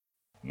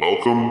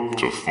Welcome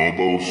to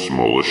Phobos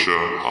Militia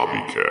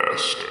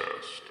Hobbycast.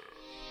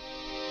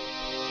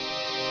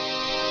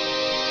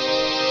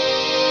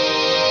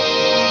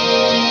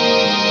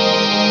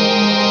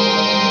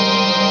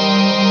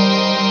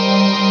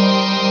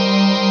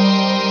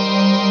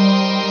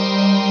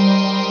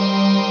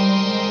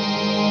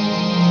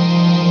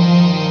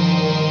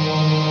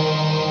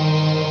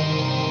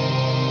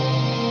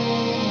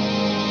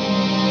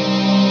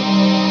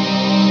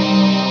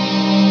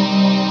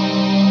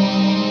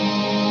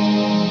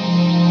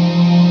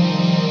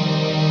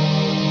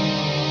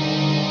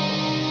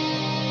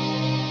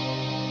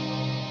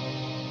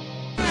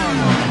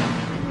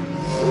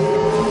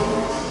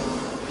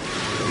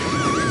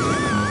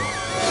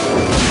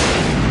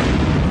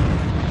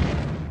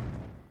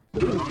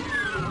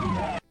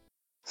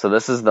 So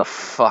this is the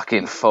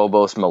fucking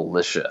Phobos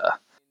Militia.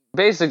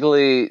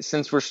 Basically,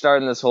 since we're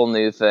starting this whole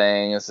new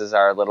thing, this is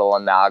our little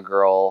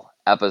inaugural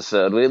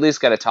episode, we at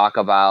least got to talk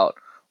about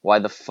why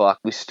the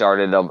fuck we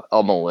started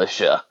a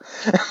militia.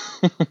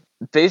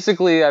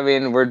 Basically, I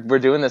mean, we're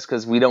doing this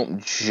because we don't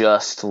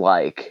just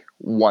like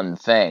one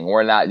thing.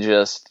 We're not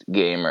just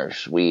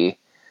gamers. We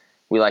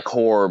like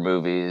horror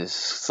movies,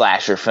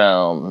 slasher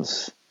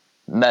films,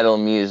 metal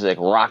music,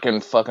 rock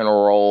and fucking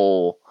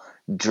roll,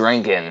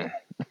 drinking.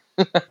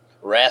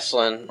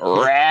 Wrestling.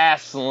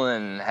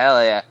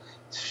 Hell yeah.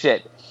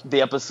 Shit.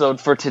 The episode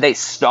for today,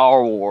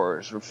 Star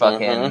Wars. We're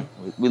fucking,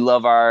 we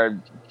love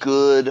our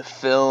good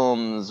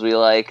films. We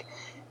like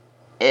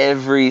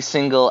every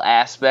single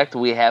aspect.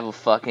 We have a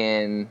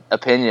fucking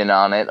opinion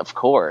on it, of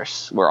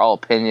course. We're all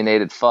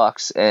opinionated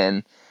fucks,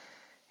 and,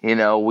 you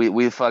know,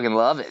 we fucking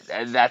love it.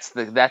 And that's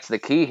the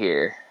key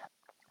here.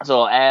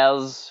 So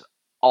as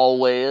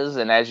always,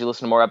 and as you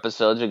listen to more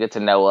episodes, you'll get to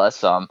know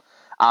us.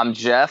 I'm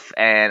Jeff,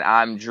 and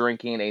I'm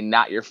drinking a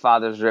Not Your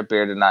Father's Drip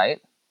beer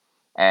tonight.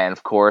 And,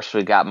 of course,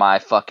 we got my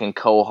fucking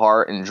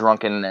cohort in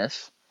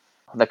drunkenness,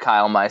 the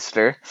Kyle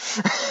Meister.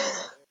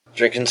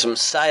 Drinking some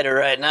cider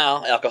right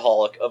now.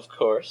 Alcoholic, of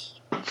course.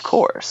 Of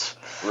course.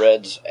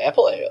 Red's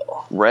Apple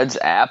Ale. Red's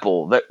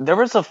Apple. There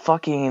was a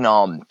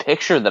fucking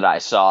picture that I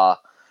saw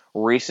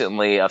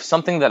recently of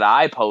something that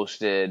I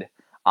posted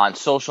on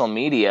social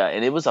media,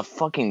 and it was a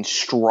fucking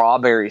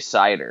strawberry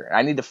cider.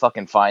 I need to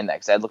fucking find that,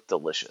 because that looked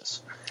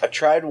delicious. I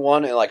tried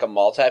one in like a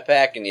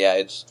multi-pack, and yeah,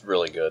 it's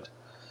really good.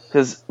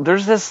 Because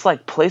there's this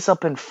like place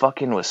up in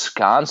fucking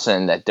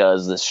Wisconsin that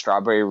does this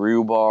strawberry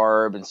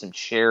rhubarb and some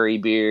cherry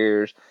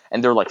beers,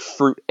 and they're like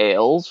fruit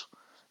ales.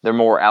 They're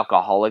more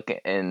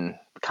alcoholic in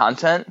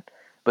content,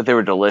 but they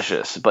were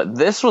delicious. But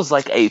this was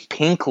like a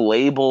pink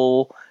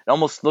label. It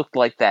almost looked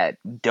like that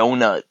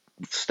donut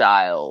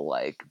style,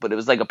 like, but it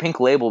was like a pink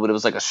label, but it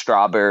was like a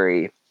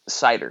strawberry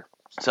cider.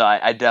 So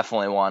I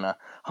definitely want to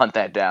hunt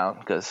that down,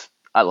 because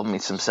I love me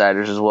some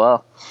ciders as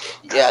well.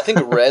 Yeah, I think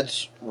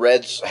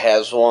Red's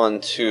has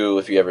one too,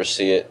 if you ever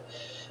see it.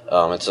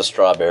 It's a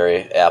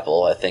strawberry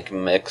apple, I think,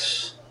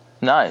 mix.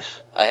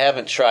 Nice. I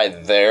haven't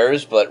tried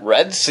theirs, but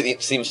Red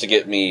seems to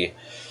get me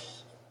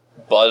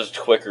buzzed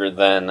quicker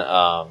than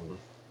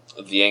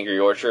the Angry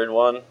Orchard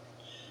one.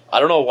 I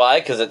don't know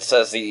why, because it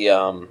says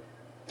the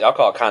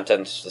alcohol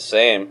content's the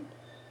same,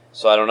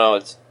 so I don't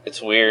know.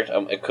 It's weird.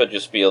 It could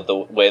just be the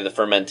way the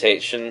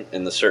fermentation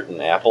in the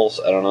certain apples.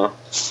 I don't know.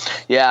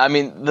 Yeah, I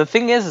mean, the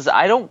thing is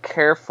I don't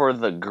care for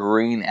the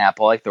green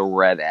apple. I like the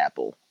red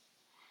apple.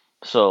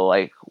 So,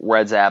 like,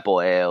 Red's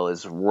Apple Ale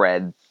is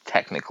red,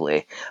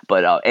 technically,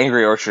 but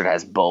Angry Orchard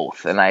has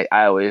both, and I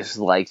always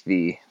like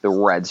the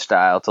red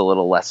style. It's a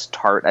little less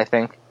tart, I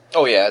think.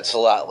 Oh, yeah, it's a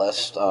lot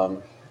less,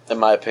 in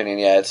my opinion,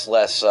 yeah, it's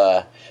less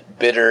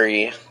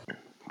bittery.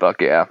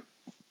 Fuck yeah.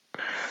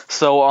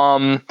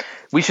 So,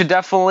 we should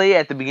definitely,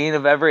 at the beginning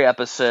of every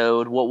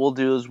episode, what we'll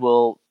do is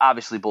we'll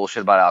obviously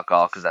bullshit about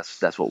alcohol, because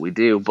that's what we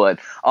do, but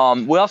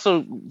we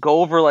also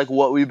go over, like,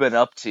 what we've been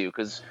up to,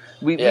 because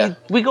we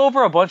go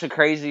over a bunch of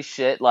crazy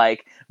shit.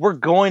 Like, we're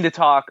going to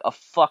talk a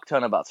fuck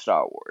ton about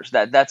Star Wars.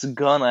 That's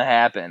gonna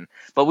happen.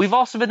 But we've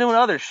also been doing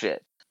other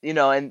shit, you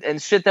know, and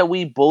shit that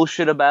we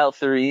bullshit about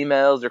through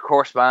emails or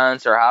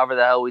correspondence or however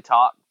the hell we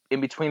talk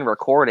in between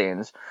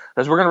recordings,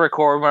 because we're gonna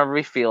record whenever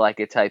we feel like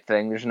it type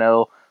thing. There's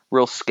no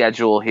real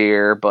schedule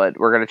here, but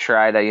we're going to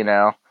try to, you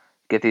know,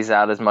 get these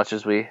out as much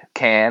as we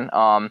can.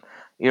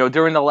 You know,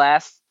 during the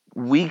last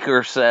week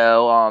or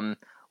so,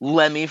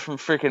 Lemmy from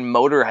freaking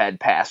Motorhead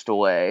passed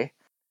away.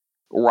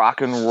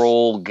 Rock and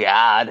roll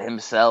god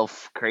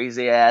himself,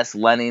 crazy ass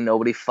Lenny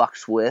nobody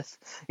fucks with.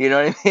 You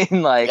know what I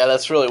mean? Like, yeah,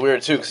 that's really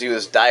weird too, because he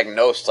was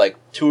diagnosed like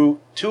two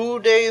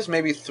days,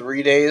 maybe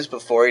 3 days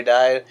before he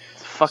died.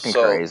 It's fucking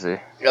crazy.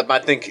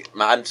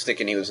 I'm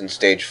thinking he was in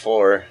stage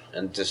 4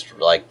 and just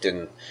like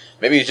didn't.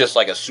 Maybe he's just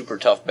like a super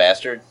tough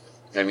bastard.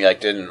 Maybe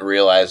like didn't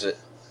realize it.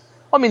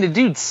 I mean, the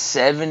dude's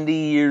 70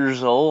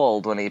 years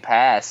old when he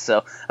passed,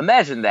 so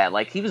imagine that.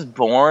 Like, he was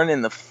born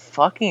in the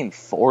fucking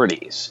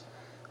 40s.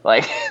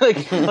 Like,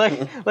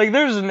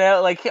 there's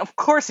no, like, of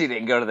course he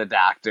didn't go to the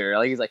doctor.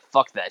 Like, he's like,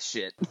 fuck that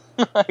shit.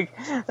 Like,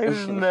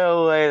 there's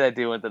no way that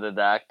dude went to the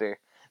doctor.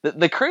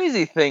 The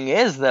crazy thing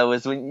is, though,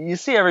 is when you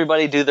see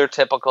everybody do their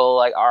typical,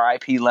 like,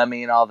 R.I.P.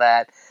 Lemmy and all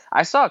that,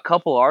 I saw a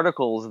couple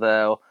articles,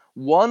 though.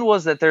 One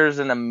was that there's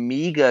an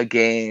Amiga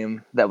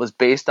game that was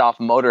based off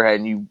Motorhead,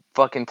 and you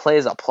fucking play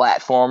as a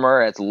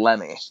platformer. It's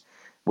Lemmy,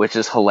 which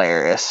is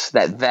hilarious.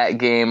 That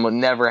game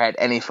never had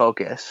any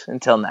focus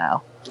until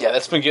now. Yeah,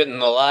 that's been getting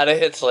a lot of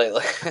hits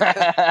lately.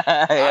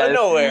 Out of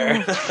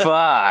nowhere.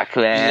 Fuck,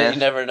 man. You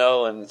never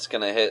know when it's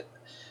going to hit.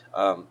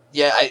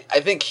 I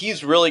think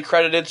he's really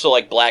credited. So,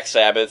 like, Black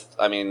Sabbath,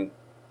 I mean,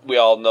 we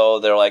all know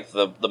they're like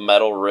the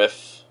metal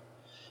riff.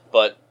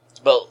 But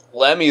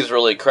Lemmy's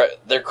really,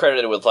 they're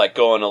credited with, like,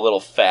 going a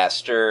little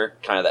faster,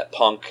 kind of that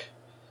punk.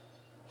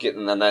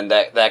 And then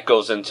that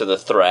goes into the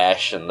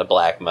thrash and the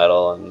black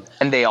metal.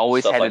 And they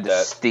always had like a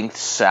distinct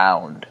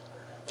sound.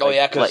 Oh,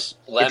 yeah, because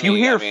if you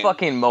hear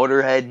fucking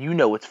Motorhead, you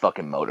know it's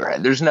fucking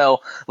Motorhead. There's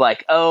no,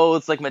 like, oh,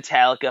 it's like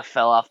Metallica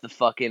fell off the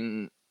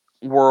fucking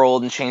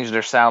world and changed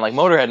their sound. Like,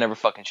 Motorhead never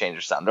fucking changed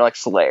their sound. They're like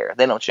Slayer.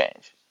 They don't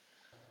change.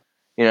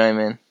 You know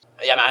what I mean?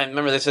 Yeah, I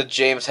remember they said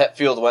James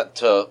Hetfield went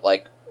to,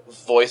 like,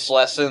 voice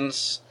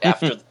lessons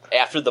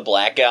after the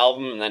Black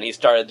Album, and then he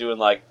started doing,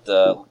 like,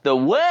 the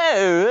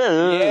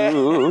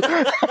whoa!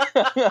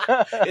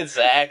 Yeah.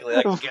 Exactly.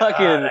 Like, fucking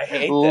God, I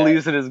hate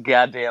losing his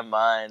goddamn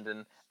mind.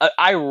 And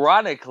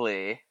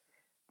ironically,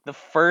 the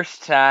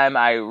first time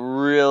I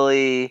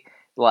really,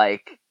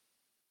 like,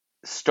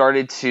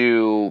 started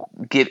to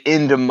get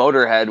into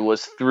Motorhead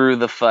was through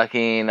the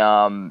fucking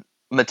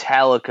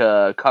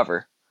Metallica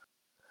cover.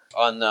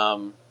 On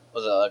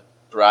was it like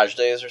Garage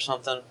Days or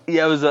something?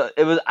 Yeah, it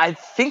was I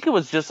think it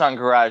was just on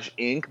Garage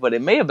Inc., but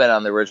it may have been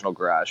on the original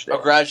Garage Days.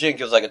 Oh, Garage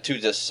Inc. was like a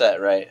 2-disc set,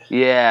 right?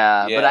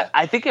 Yeah. But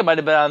I think it might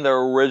have been on the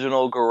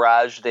original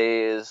Garage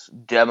Days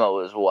demo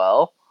as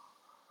well.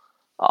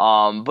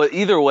 But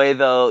either way,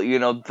 though, you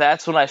know,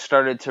 that's when I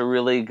started to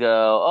really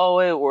go, oh,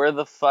 wait, where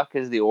the fuck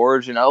is the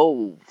origin?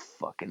 Oh,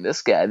 fucking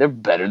this guy. They're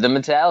better than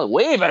Metallica.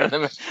 Way better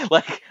than,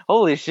 like,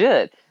 holy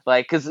shit.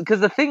 Like, cause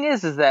the thing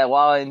is that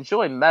while I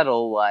enjoy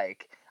metal,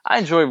 like, I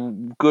enjoy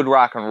good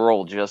rock and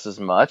roll just as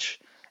much.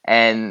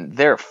 And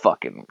they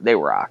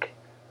rock.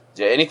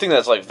 Yeah, anything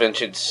that's, like,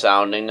 vintage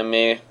sounding to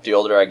me, the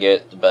older I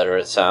get, the better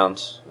it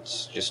sounds.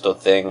 It's just a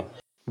thing.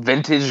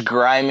 Vintage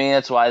grimy,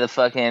 that's why the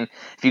fucking,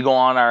 if you go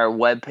on our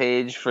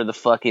webpage for the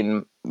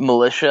fucking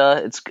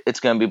Militia, it's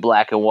gonna be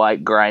black and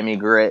white, grimy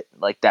grit.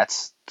 Like,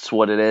 that's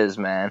what it is,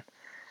 man.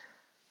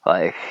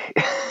 Like,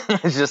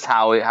 it's just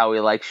how we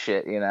like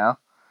shit, you know?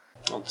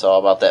 It's all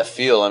about that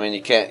feel. I mean,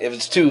 you can't,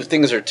 if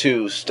things are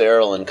too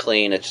sterile and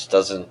clean, it just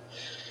doesn't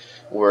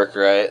work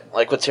right.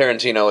 Like what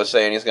Tarantino was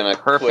saying, he's gonna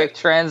Perfect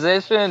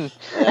transition.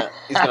 Yeah,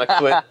 he's gonna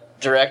quit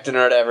directing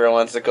or whatever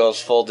once it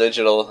goes full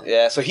digital.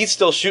 Yeah, so he's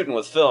still shooting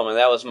with film, and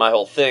that was my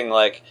whole thing.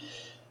 Like,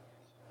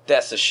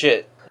 that's the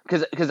shit.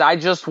 Because I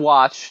just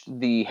watched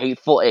The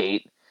Hateful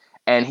Eight,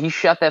 and he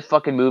shot that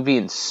fucking movie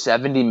in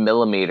 70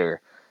 millimeter.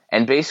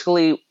 And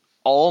basically,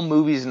 all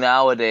movies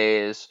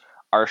nowadays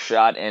are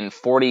shot in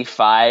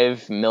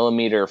 45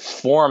 millimeter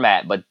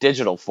format, but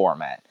digital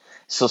format.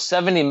 So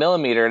 70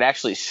 millimeter, it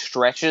actually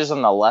stretches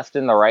on the left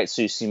and the right,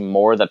 so you see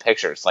more of the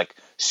picture. It's like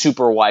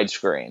super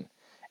widescreen.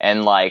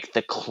 And, like,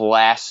 the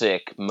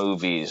classic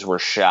movies were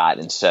shot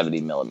in 70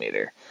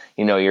 millimeter.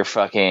 You know, your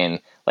fucking,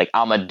 like,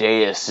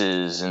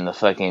 Amadeuses and the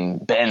fucking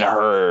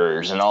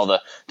Ben-Hurs and all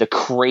the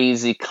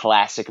crazy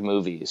classic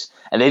movies.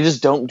 And they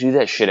just don't do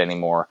that shit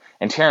anymore.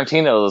 And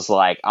Tarantino was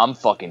like, I'm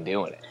fucking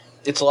doing it.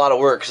 It's a lot of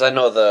work, because I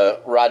know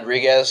the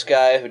Rodriguez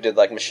guy who did,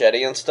 like,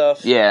 Machete and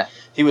stuff. Yeah.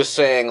 He was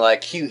saying,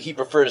 like, he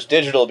prefers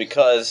digital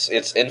because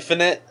it's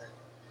infinite.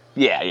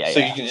 Yeah.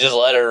 So you can just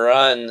let it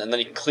run, and then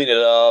you can clean it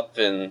up,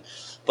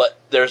 but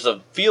there's a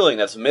feeling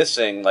that's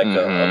missing, like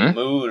a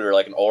mood or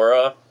like an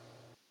aura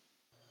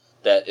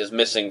that is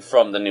missing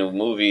from the new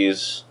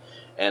movies.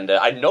 And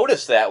I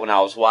noticed that when I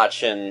was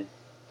watching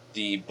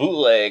the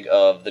bootleg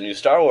of the new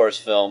Star Wars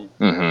film.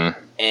 Mm-hmm.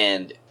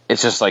 And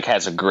it's just like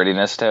has a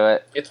grittiness to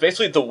it. It's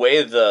basically the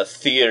way the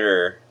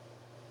theater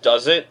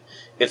does it.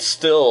 It's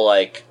still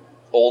like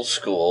old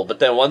school, but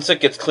then once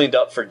it gets cleaned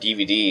up for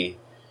DVD,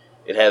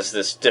 it has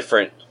this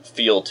different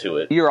feel to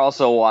it. You're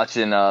also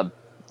watching a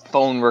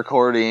phone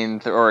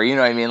recording, or, you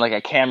know what I mean, like a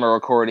camera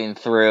recording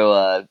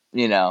through,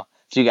 you know,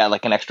 so you got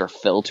like an extra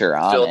filter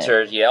on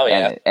it.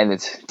 Yeah. And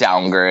it's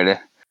downgraded.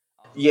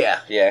 Yeah.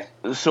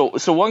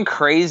 So one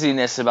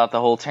craziness about the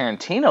whole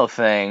Tarantino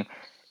thing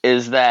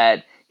is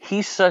that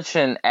he's such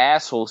an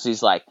asshole. So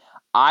he's like,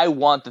 I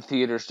want the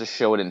theaters to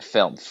show it in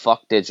film.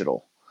 Fuck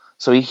digital.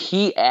 So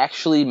he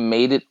actually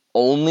made it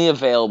only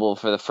available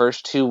for the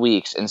first 2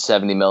 weeks in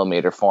 70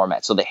 millimeter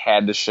format. So they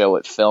had to show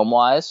it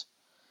film-wise.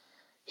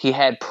 He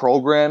had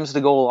programs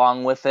to go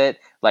along with it,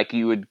 like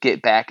you would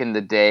get back in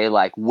the day,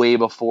 like way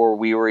before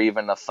we were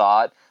even a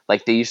thought.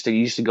 Like they used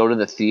to go to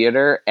the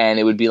theater, and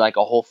it would be like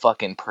a whole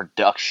fucking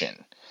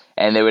production,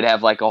 and they would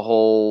have like a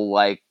whole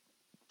like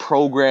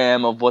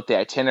program of what the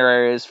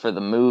itinerary is for the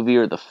movie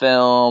or the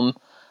film.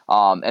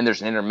 And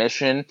there's an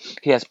intermission.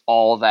 He has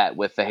all that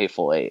with The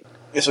Hateful Eight.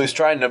 So he's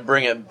trying to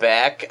bring it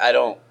back. I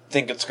don't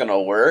think it's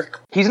gonna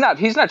work. He's not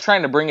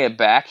trying to bring it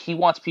back. He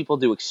wants people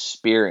to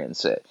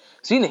experience it.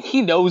 So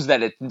he knows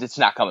that it's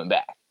not coming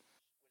back.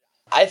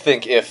 I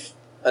think if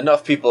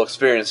enough people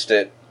experienced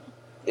it,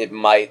 it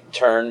might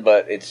turn,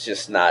 but it's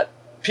just not.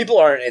 People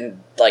aren't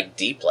in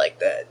deep like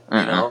that,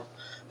 you know.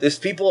 These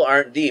people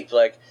aren't deep.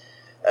 Like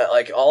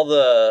all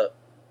the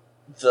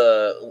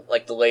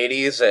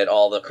ladies at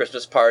all the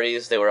Christmas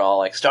parties, they were all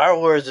like, Star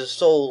Wars is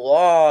so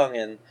long,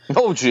 and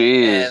oh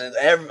jeez,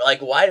 and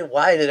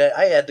why did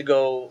I had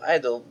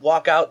to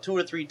walk out 2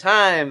 or 3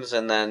 times,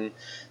 and then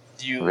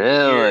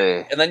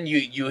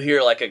you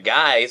hear like a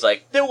guy, he's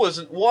like, there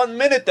wasn't 1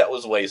 minute that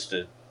was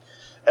wasted.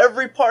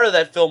 Every part of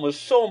that film was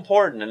so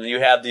important, and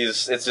you have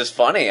these. It's just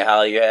funny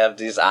how you have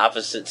these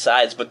opposite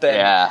sides. But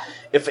then,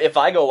 if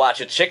I go watch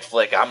a chick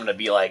flick, I'm gonna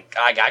be like,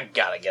 I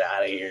gotta get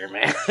out of here,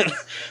 man.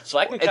 So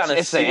I can kind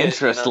of see the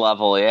interest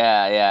level,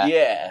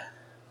 yeah.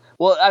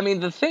 Well, I mean,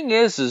 the thing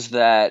is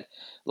that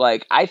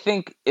I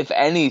think if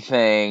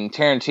anything,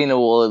 Tarantino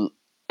will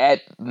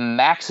at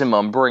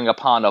maximum bring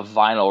upon a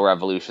vinyl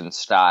revolution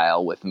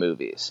style with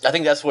movies. I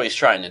think that's what he's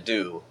trying to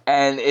do,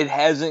 and it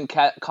hasn't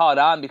caught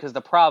on because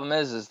the problem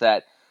is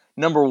that.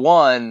 Number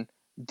one,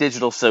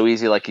 digital's so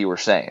easy, like you were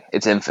saying.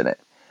 It's infinite.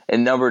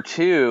 And number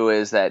two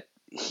is that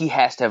he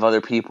has to have other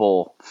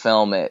people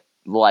film it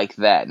like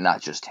that,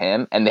 not just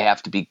him. And they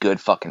have to be good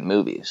fucking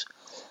movies.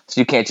 So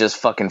you can't just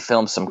fucking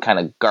film some kind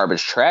of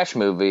garbage trash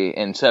movie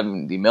in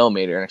 70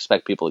 millimeter and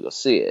expect people to go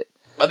see it.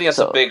 I think that's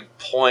a big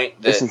point.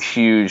 It's a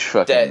huge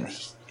fucking...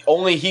 That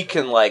only he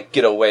can,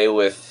 get away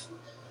with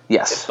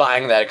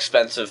buying that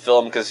expensive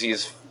film because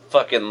he's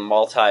fucking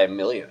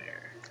multi-millionaire.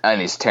 And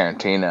he's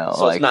Tarantino.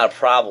 So it's not a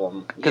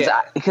problem.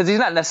 Because he's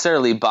not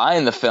necessarily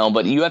buying the film,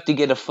 but you have to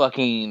get a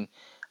fucking,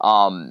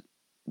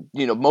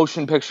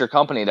 motion picture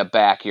company to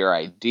back your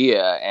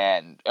idea,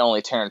 and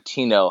only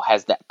Tarantino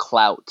has that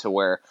clout to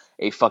where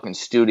a fucking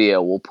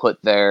studio will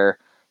put their,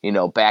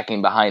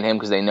 backing behind him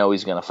because they know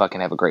he's going to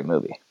fucking have a great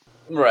movie.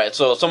 Right,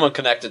 so someone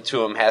connected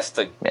to him has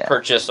to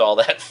purchase all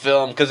that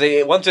film, because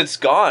once it's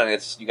gone,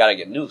 you got to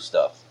get new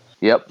stuff.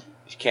 Yep.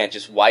 You can't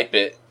just wipe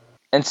it.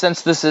 And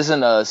since this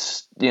isn't a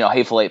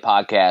Hateful Eight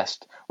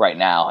podcast right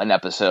now, an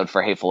episode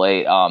for Hateful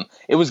Eight,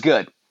 it was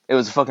good. It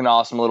was a fucking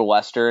awesome little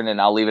Western,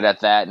 and I'll leave it at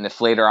that. And if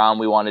later on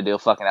we want to do a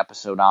fucking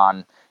episode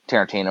on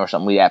Tarantino or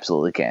something, we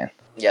absolutely can.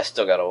 Yeah,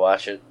 still gotta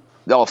watch it.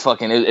 Oh,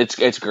 fucking,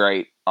 it's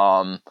great.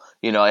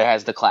 It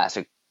has the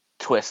classic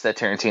twist that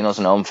Tarantino's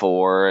known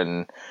for,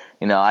 and,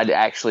 I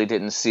actually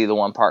didn't see the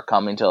one part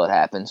coming until it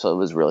happened, so it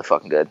was really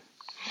fucking good.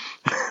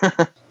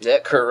 Yeah,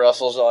 Kurt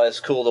Russell's always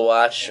cool to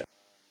watch.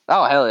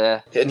 Oh, hell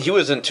yeah. And he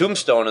was in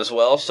Tombstone as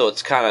well, so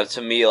it's kind of,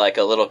 to me, like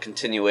a little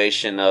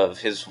continuation of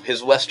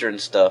his Western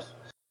stuff.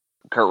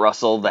 Kurt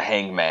Russell, the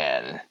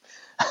Hangman.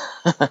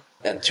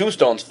 And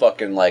Tombstone's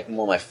fucking, one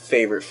of my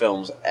favorite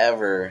films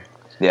ever.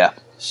 Yeah.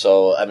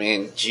 So, I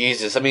mean,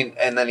 Jesus. I mean,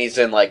 and then he's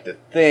in, the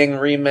Thing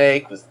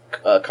remake with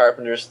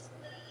Carpenter's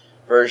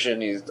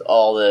version. He's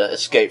all the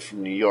Escape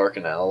from New York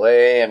and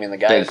L.A. I mean, the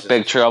guy is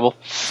Big Trouble.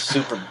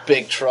 Super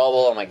Big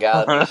Trouble. Oh, my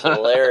God. It's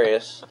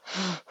hilarious.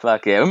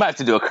 Fuck yeah. We might have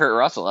to do a Kurt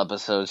Russell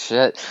episode.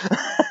 Shit.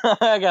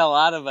 I got a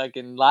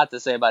lot to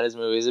say about his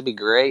movies. It'd be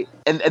great.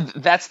 And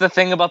that's the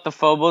thing about the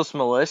Phobos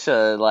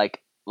Militia.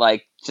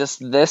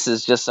 This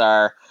is just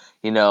our,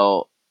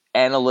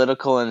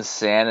 analytical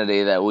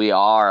insanity that we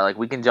are.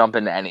 We can jump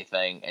into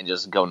anything and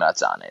just go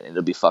nuts on it.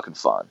 It'll be fucking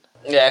fun.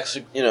 Yeah,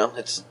 actually,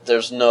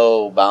 there's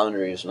no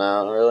boundaries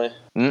now, really.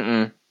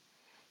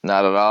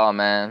 Not at all,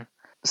 man.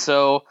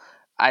 So,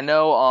 I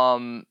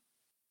know,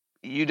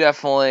 you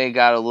definitely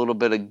got a little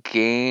bit of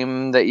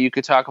game that you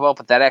could talk about,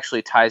 but that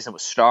actually ties in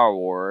with Star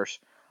Wars.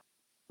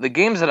 The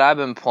games that I've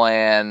been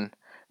playing,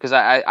 because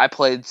I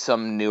played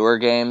some newer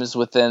games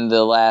within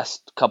the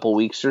last couple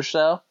weeks or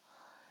so,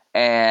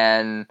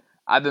 and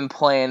I've been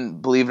playing,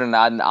 believe it or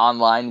not, an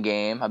online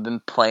game. I've been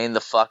playing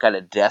the fuck out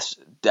of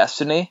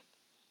Destiny,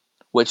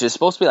 which is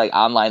supposed to be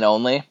online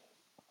only.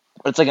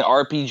 But it's like an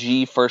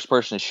RPG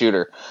first-person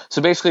shooter.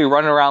 So basically, you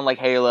run around like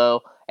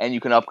Halo, and you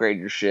can upgrade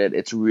your shit.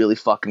 It's really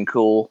fucking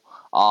cool.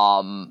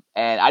 And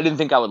I didn't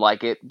think I would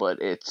like it, but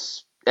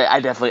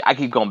I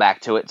keep going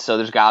back to it, so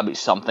there's gotta be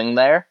something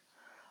there.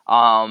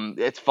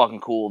 It's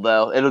fucking cool,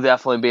 though. It'll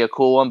definitely be a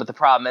cool one, but the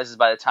problem is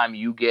by the time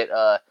you get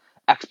a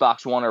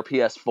Xbox One or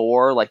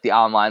PS4, the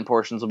online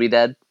portions will be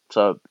dead.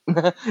 So you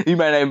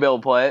might not even be able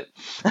to play it.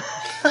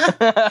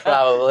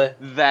 Probably.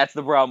 That's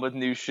the problem with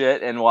new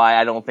shit and why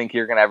I don't think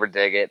you're going to ever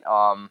dig it.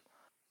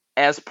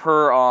 As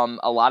per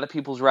a lot of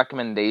people's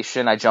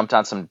recommendation, I jumped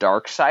on some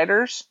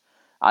Darksiders.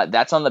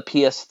 That's on the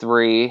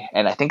PS3,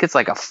 and I think it's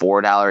a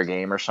 $4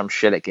 game or some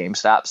shit at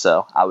GameStop,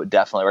 so I would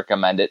definitely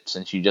recommend it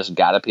since you just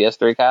got a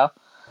PS3, Kyle.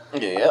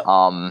 Yeah.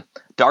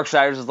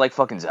 Darksiders is like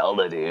fucking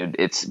Zelda, dude.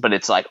 It's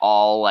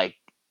all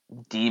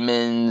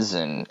demons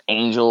and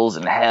angels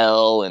and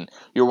hell, and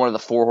you're one of the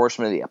 4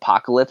 horsemen of the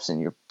apocalypse,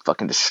 and you're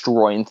fucking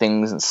destroying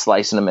things and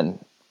slicing them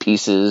in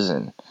pieces,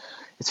 and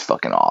it's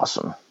fucking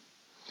awesome.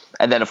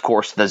 And then, of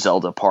course, the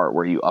Zelda part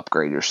where you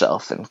upgrade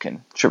yourself and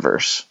can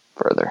traverse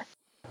further.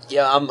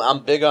 Yeah,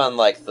 I'm big on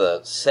like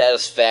the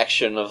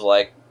satisfaction of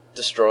like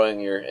destroying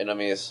your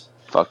enemies.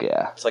 Fuck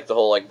yeah. It's like the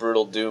whole like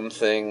brutal Doom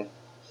thing.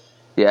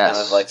 Yes.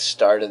 Kind of like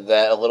started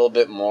that a little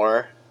bit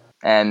more.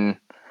 And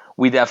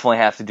we definitely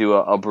have to do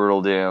a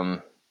Brutal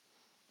Doom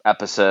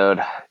episode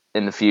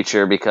in the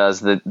future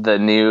because the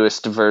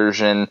newest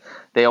version,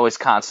 they always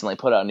constantly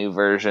put out new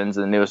versions,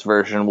 and the newest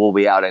version will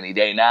be out any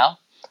day now.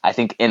 I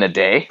think in a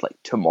day, like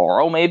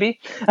tomorrow maybe.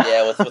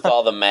 Yeah, with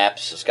all the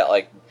maps, it's got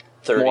like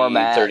 30, More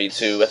maps.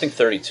 32. I think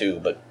 32,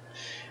 but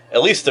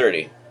at least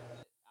 30.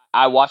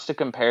 I watched a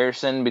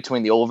comparison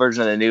between the old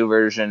version and the new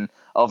version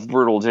of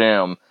Brutal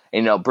Doom.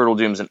 And, Brutal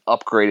Doom's an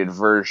upgraded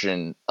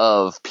version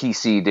of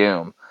PC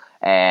Doom.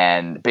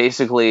 And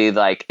basically,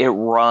 like, it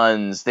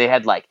runs, they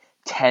had like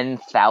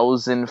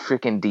 10,000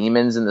 freaking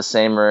demons in the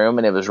same room,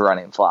 and it was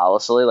running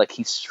flawlessly. Like,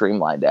 he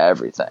streamlined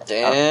everything.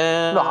 Damn. I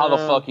don't know how the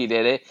fuck he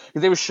did it.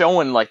 Because they were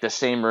showing, like, the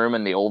same room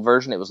in the old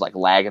version. It was, like,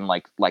 lagging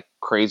like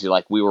crazy,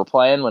 like we were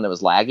playing when it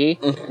was laggy.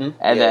 Mm-hmm.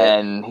 And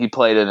then he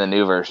played in the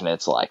new version.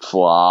 It's, like,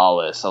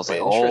 flawless. I was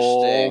like,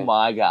 oh,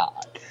 my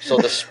God. So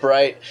the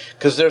sprite...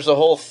 Because there's a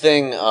whole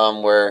thing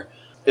where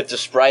if the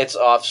sprite's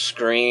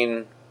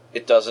off-screen,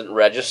 it doesn't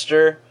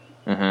register.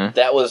 Mm-hmm.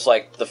 That was,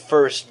 like, the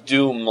first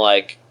Doom,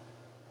 like,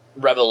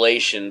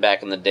 revelation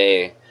back in the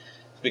day,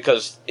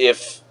 because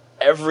if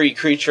every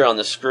creature on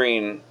the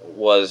screen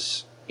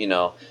was,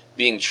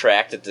 being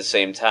tracked at the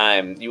same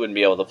time, you wouldn't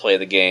be able to play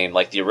the game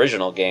like the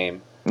original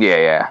game.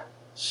 Yeah.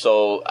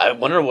 So I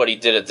wonder what he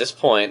did at this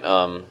point,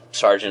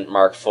 Sergeant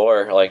Mark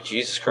IV. Like,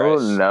 Jesus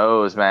Christ. Who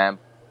knows, man?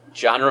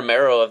 John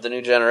Romero of the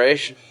new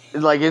generation.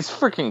 Like, it's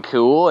freaking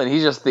cool, and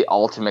he's just the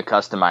ultimate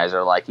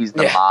customizer. Like, he's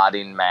the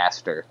modding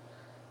master.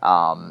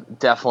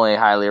 Definitely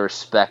highly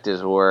respect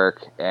his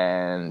work,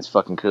 and it's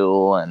fucking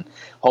cool, and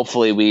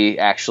hopefully we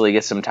actually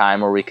get some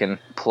time where we can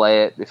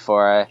play it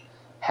before I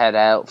head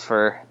out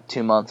for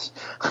 2 months.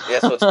 Yeah,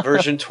 so it's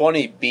version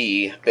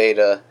 20B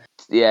beta.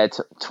 Yeah,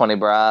 20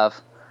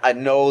 Brav. I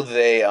know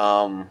they,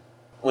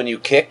 when you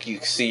kick, you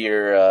see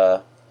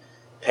your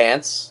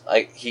pants.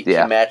 He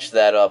matched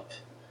that up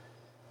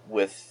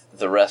with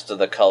the rest of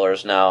the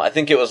colors now. I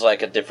think it was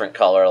like a different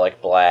color,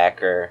 like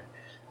black, or...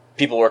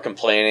 People were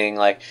complaining,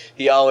 like,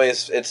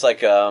 it's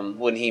like,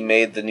 when he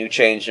made the new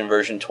change in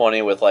version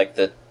 20 with, like,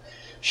 the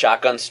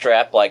shotgun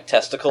strap, like,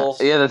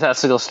 testicles. Yeah, the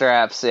testicle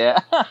straps,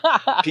 yeah.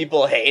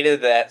 People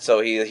hated that,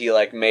 so he,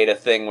 like, made a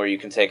thing where you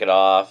can take it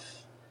off.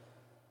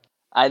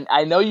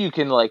 I know you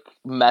can, like,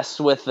 mess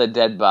with the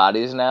dead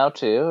bodies now,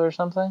 too, or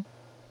something?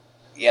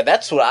 Yeah,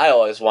 that's what I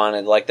always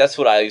wanted. Like, that's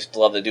what I used to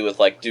love to do with,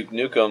 like, Duke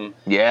Nukem.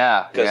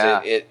 Yeah,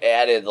 because it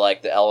added,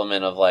 like, the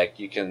element of, like,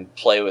 you can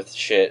play with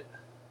shit.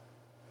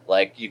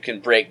 Like, you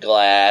can break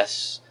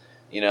glass,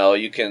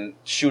 you can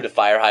shoot a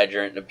fire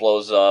hydrant and it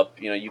blows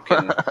up, you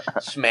can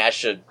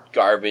smash a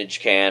garbage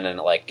can and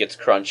it, like, gets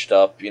crunched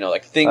up,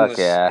 like, things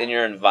in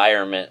your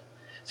environment.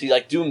 See,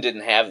 like, Doom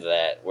didn't have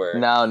that, where...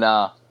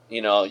 No.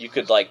 You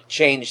could, like,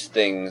 change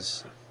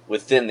things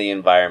within the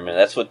environment.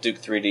 That's what Duke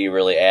 3D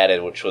really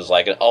added, which was,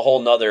 like, a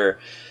whole nother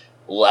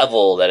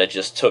level that it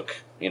just took,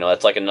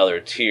 it's like another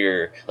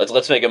tier.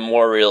 Let's make it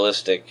more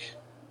realistic.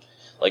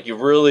 Like, you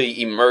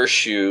really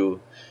immerse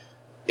you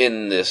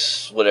in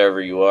this whatever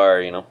you are,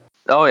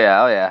 Oh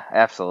yeah,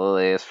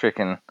 absolutely. It's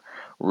freaking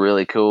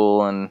really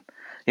cool, and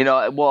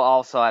we'll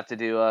also have to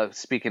do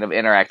speaking of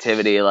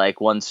interactivity, like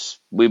once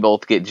we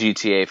both get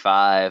GTA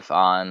 5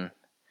 on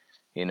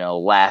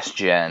last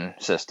gen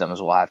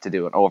systems, we'll have to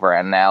do an over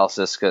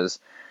analysis, because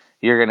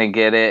you're gonna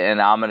get it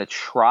and I'm gonna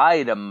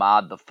try to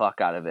mod the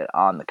fuck out of it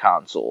on the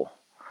console.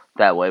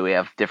 That way we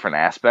have different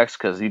aspects,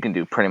 because you can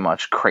do pretty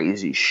much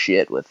crazy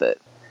shit with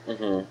it.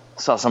 Mm-hmm.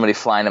 Saw somebody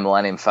flying a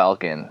Millennium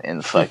Falcon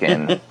in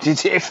fucking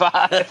GTA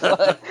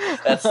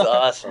 5. That's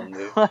awesome,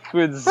 dude. Like,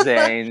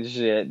 insane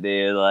shit,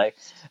 dude. Like,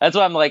 that's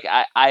why I'm like,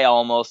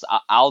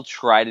 I'll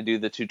try to do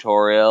the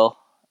tutorial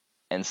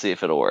and see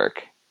if it'll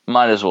work.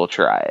 Might as well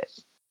try it.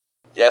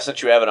 Yeah,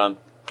 since you have it on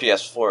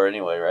PS4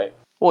 anyway, right?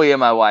 Well, yeah,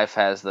 my wife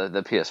has the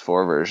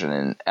PS4 version,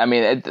 and I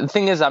mean, the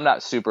thing is, I'm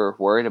not super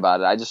worried about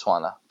it. I just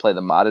want to play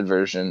the modded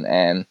version,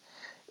 and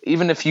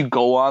even if you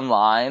go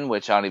online,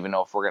 which I don't even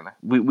know if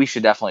we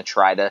should definitely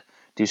try to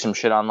do some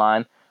shit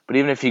online, but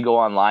even if you go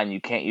online,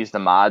 you can't use the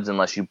mods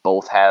unless you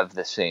both have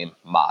the same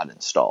mod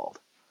installed.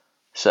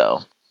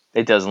 So,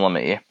 it does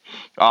limit you.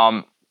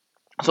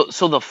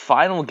 So the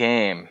final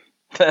game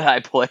that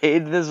I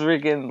played this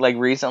freaking, like,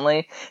 recently,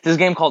 is this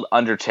game called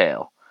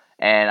Undertale.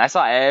 And I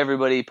saw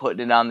everybody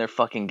putting it on their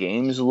fucking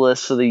games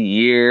list of the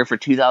year for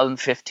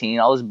 2015,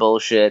 all this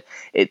bullshit.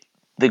 The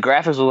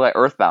graphics look like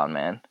Earthbound,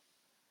 man.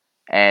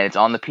 And it's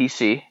on the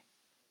PC.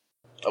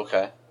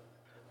 Okay.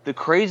 The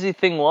crazy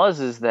thing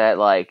is that,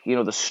 like,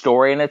 the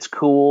story in it's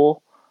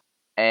cool.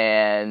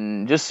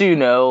 And just so you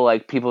know,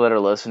 like, people that are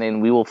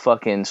listening, we will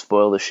fucking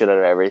spoil the shit out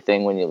of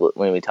everything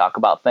when we talk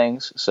about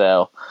things.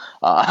 So,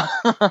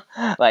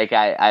 like,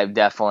 I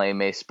definitely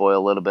may spoil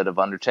a little bit of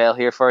Undertale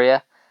here for you.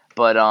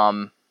 But,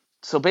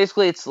 so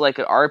basically it's like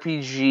an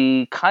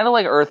RPG, kind of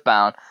like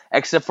Earthbound,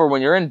 except for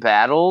when you're in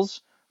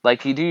battles,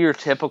 Like, you do your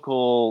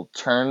typical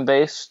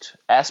turn-based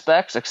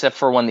aspects, except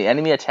for when the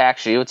enemy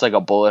attacks you, it's like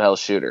a bullet hell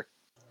shooter.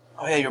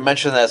 Oh yeah, you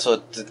mentioned that,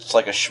 so it's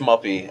like a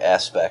shmuppy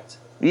aspect.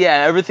 Yeah,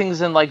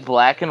 everything's in like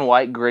black and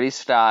white gritty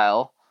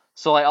style.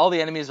 So like all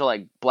the enemies are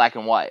like black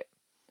and white.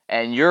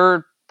 And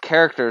your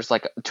character's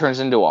like turns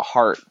into a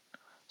heart.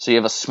 So you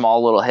have a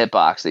small little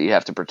hitbox that you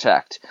have to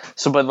protect.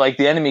 So but like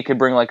the enemy could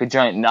bring like a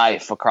giant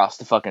knife across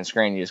the fucking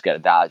screen, you just gotta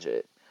dodge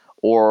it.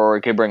 Or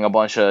it could bring a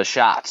bunch of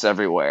shots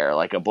everywhere,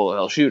 like a bullet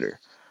hell shooter.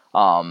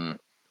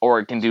 Or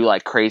it can do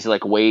like crazy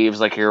like waves,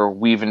 like you're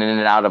weaving in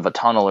and out of a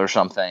tunnel or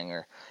something,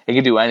 or it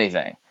can do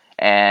anything.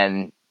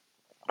 And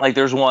like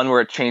there's one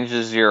where it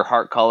changes your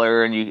heart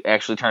color and you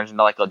actually turns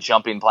into like a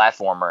jumping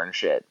platformer and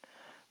shit.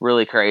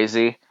 Really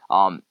crazy.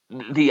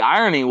 The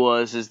irony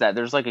is that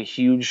there's like a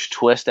huge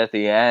twist at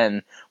the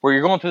end where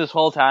you're going through this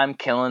whole time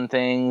killing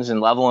things and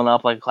leveling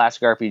up like a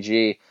classic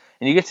RPG,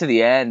 and you get to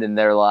the end and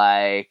they're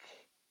like,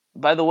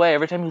 by the way,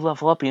 every time you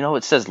level up, you know,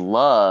 it says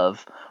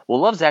love. Well,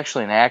 love's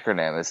actually an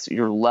acronym. It's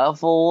your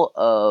level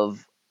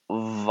of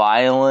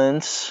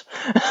violence.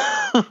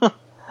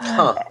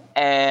 Huh.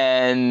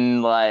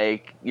 And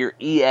like your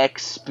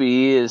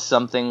EXP is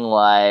something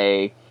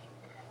like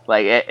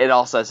it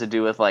also has to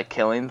do with like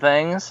killing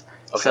things.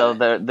 Okay. So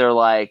they're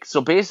like,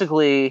 so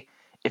basically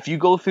if you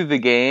go through the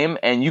game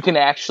and you can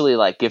actually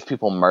like give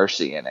people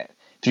mercy in it.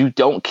 If you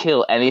don't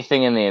kill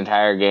anything in the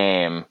entire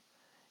game,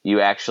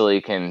 you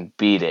actually can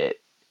beat it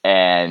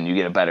and you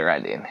get a better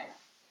ending.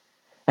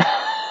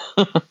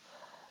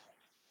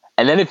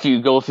 And then if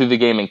you go through the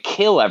game and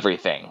kill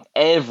everything,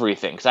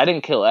 because I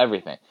didn't kill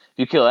everything. If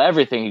you kill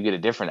everything, you get a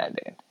different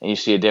ending. And you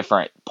see a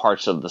different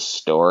parts of the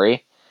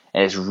story.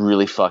 And it's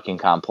really fucking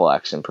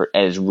complex and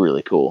it's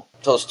really cool.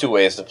 So there's 2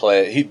 ways to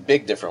play it.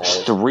 Big different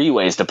ways. 3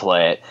 ways to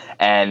play it.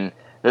 And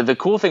the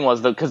cool thing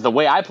was, because the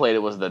way I played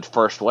it was the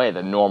first way,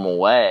 the normal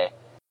way.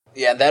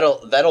 Yeah,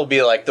 that'll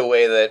be like the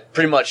way that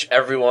pretty much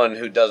everyone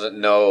who doesn't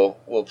know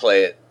will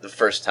play it the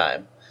first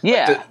time.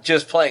 Yeah. Like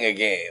just playing a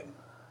game.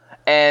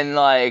 And,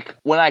 like,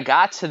 when I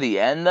got to the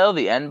end, though,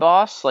 the end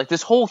boss, like,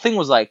 this whole thing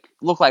was, like,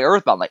 looked like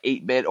Earthbound, like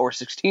 8-bit or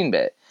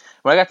 16-bit.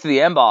 When I got to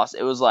the end boss,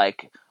 it was,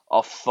 like,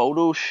 a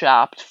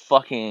photoshopped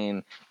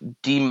fucking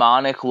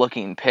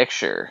demonic-looking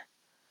picture.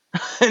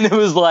 And it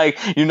was like,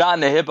 you're not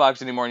in the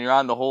hitbox anymore, and you're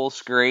on the whole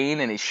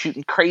screen, and he's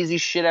shooting crazy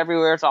shit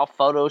everywhere. It's all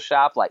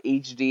photoshopped, like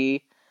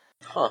HD.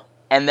 Huh.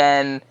 And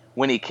then,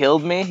 when he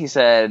killed me, he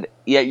said,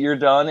 yeah, you're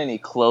done, and he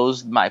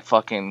closed my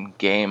fucking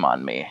game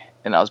on me.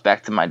 And I was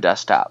back to my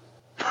desktop.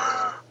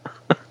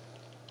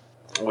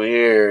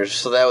 Weird.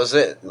 So that was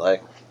it.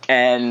 Like,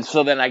 and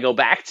so then I go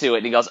back to it,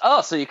 and he goes,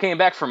 "Oh, so you came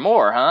back for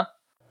more, huh?"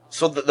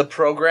 So the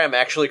program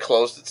actually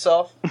closed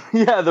itself?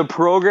 Yeah, the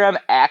program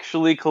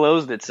actually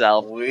closed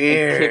itself.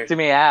 Weird. And kicked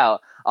me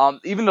out.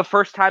 Even the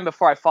first time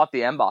before I fought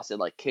the end boss, it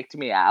like kicked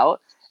me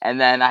out,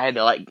 and then I had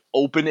to like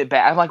open it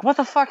back. I'm like, "What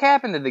the fuck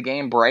happened? Did the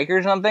game break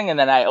or something?" And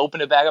then I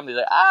opened it back up, and he's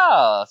like,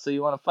 "Oh, so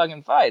you want to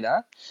fucking fight,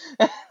 huh?"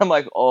 I'm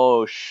like,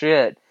 "Oh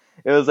shit."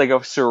 It was like a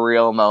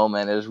surreal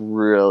moment. It was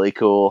really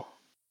cool.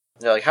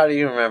 You're like, how do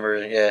you remember?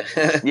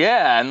 Yeah.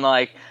 Yeah, and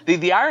like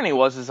the irony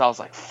is I was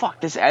like,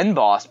 fuck, this end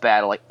boss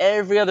battle. Like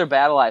every other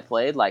battle I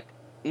played, like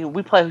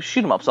we play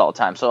shoot 'em ups all the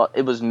time, so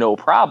it was no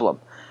problem.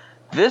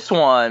 This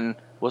one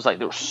was like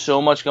there was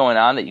so much going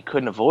on that you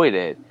couldn't avoid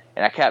it,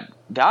 and I kept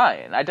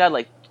dying. I died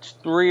like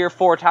 3 or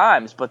 4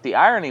 times, but the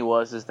irony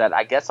is that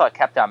I guess I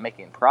kept on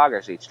making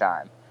progress each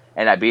time,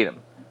 and I beat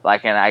him.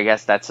 Like, and I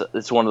guess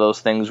it's one of those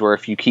things where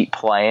if you keep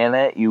playing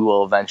it, you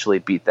will eventually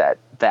beat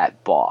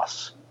that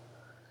boss.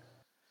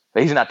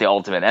 But he's not the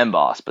ultimate end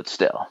boss, but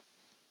still.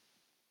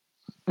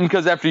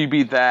 Because after you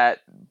beat that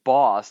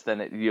boss,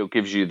 then it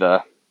gives you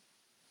the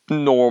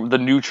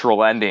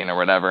neutral ending or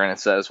whatever, and it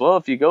says, well,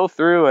 if you go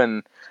through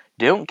and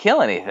don't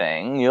kill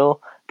anything, you'll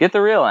get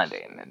the real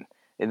ending.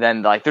 And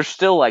then, like, there's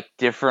still, like,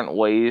 different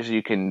ways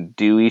you can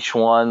do each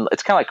one.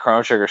 It's kind of like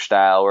Chrono Trigger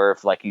style, where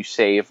if, like, you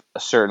save a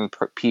certain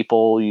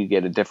people, you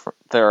get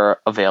they're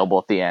available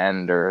at the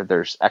end, or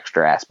there's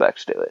extra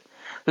aspects to it.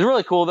 It's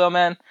really cool, though,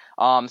 man.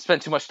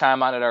 Spent too much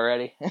time on it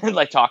already,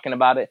 like, talking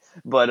about it.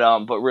 But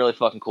really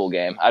fucking cool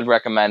game. I'd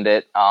recommend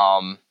it.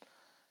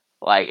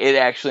 Like, it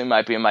actually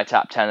might be in my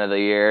top 10 of the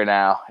year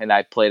now, and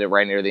I played it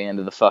right near the end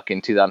of the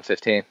fucking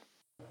 2015.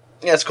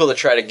 Yeah, it's cool to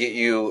try to get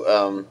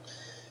you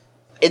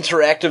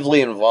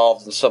interactively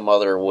involved in some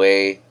other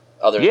way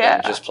other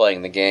than just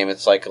playing the game.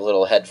 It's like a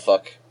little head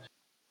fuck.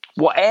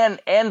 Well,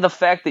 and the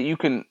fact that you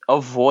can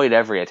avoid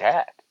every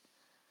attack.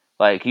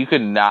 Like, you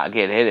could not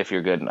get hit if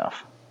you're good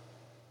enough.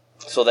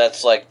 So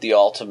that's like the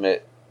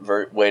ultimate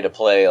way to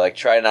play. Like,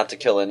 try not to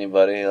kill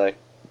anybody. Like,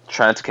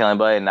 try not to kill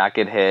anybody and not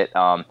get hit.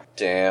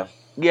 Damn.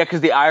 Yeah, because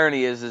the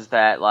irony is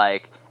that,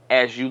 like,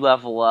 as you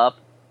level up,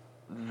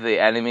 the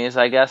enemies,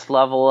 I guess,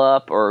 level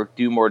up or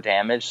do more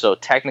damage. So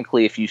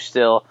technically, if you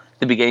still...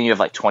 the beginning you have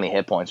like 20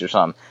 hit points or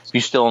something. If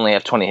you still only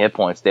have 20 hit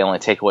points, they only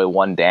take away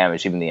 1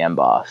 damage, even the end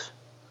boss.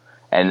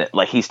 And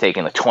like he's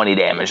taking like 20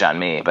 damage on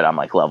me, but I'm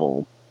like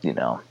level,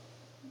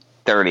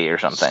 30 or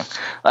something.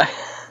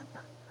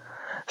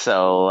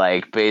 So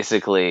like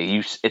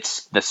basically,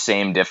 it's the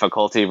same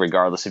difficulty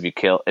regardless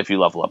if you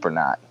level up or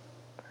not.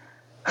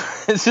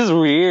 It's just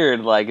weird.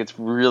 Like, it's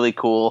really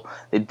cool.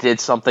 They did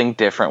something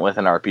different with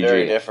an RPG.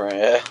 Very different,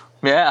 yeah.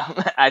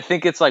 Yeah, I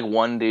think it's like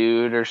one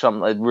dude or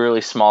something, a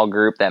really small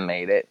group that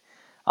made it.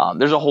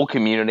 There's a whole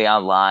community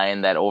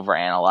online that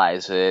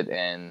overanalyze it,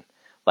 and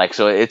like,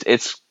 so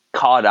it's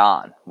caught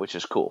on, which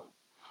is cool.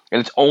 And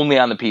it's only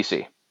on the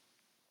PC.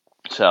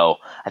 So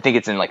I think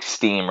it's in like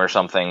Steam or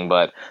something,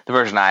 but the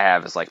version I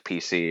have is like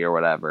PC or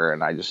whatever,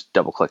 and I just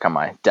double click on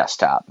my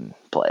desktop and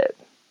play it,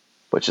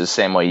 which is the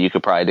same way you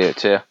could probably do it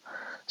too.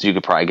 So you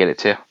could probably get it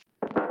too.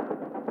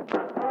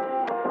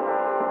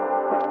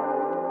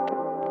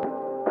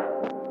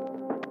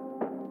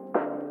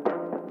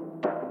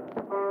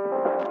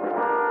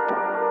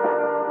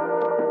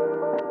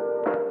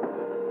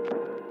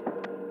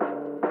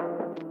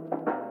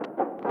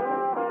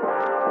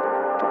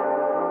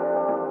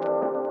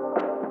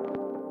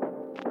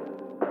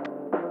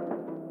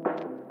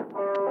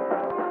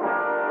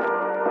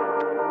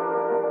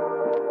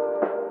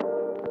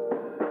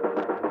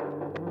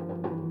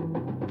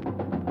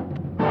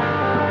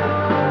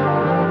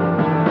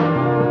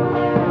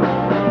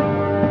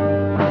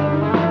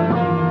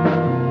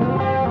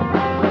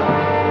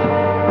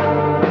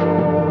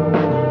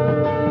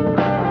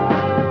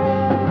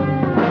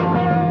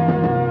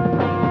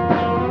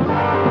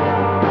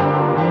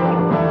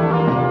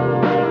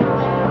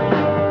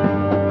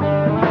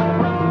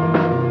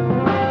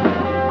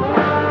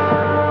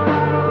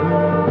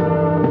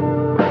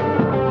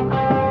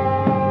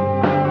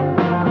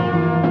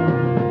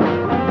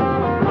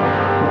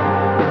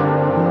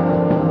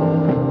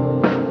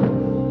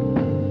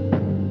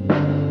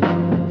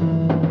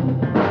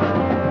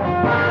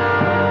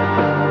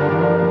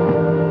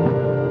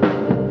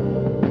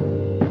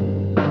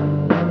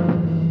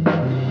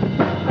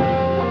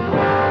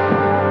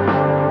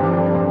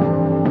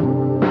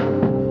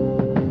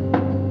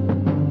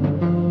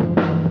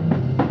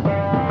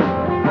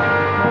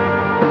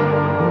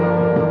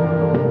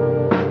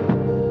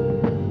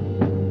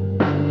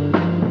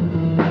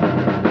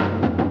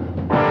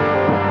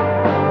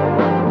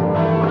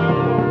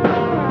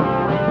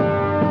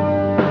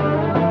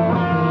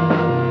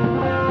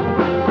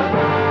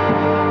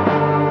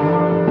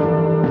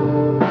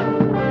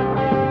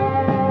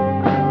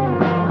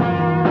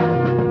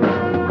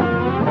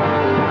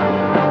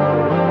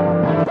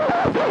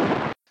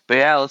 But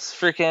yeah, let's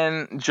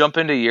freaking jump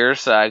into your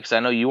side, because I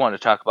know you want to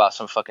talk about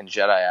some fucking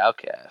Jedi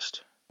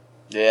Outcast.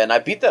 Yeah, and I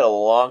beat that a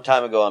long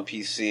time ago on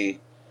PC.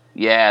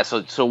 Yeah,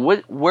 so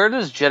where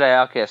does Jedi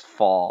Outcast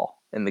fall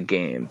in the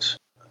games?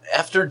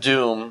 After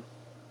Doom,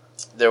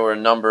 there were a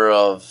number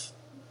of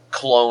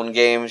clone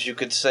games, you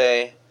could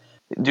say.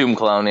 Doom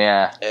clone,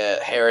 yeah.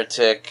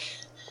 Heretic.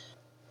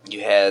 You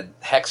had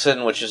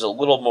Hexen, which is a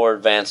little more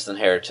advanced than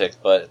Heretic,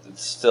 but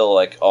it's still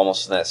like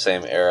almost in that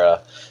same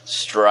era.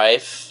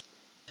 Strife.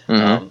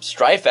 Mm-hmm.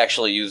 Strife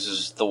actually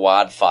uses the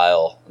WAD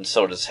file, and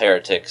so does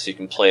Heretic, so you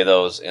can play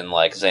those in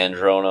like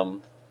Zandronum.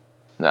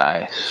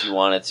 Nice. If you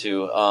wanted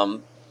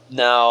to.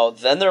 Now,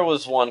 then there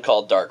was one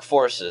called Dark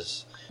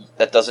Forces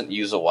that doesn't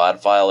use a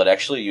WAD file.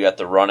 You have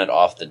to run it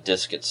off the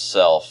disk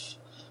itself.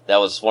 That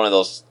was one of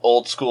those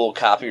old school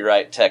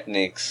copyright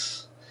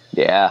techniques.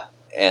 Yeah.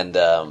 And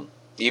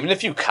even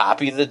if you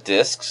copy the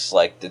disks,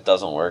 like, it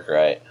doesn't work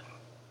right.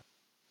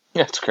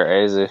 That's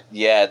crazy.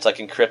 Yeah, it's like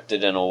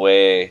encrypted in a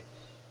way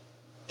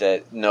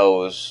that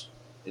knows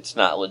it's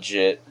not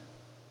legit.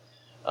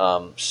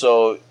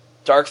 So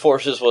Dark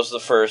Forces was the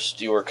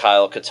first. You were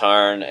Kyle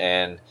Katarn,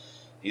 and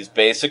he's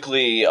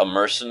basically a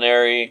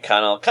mercenary,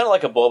 kind of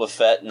like a Boba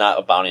Fett, not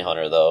a bounty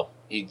hunter though.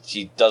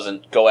 He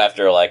doesn't go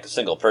after like a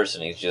single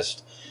person. He's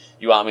just,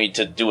 you want me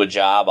to do a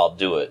job, I'll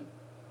do it,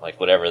 like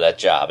whatever that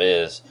job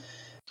is.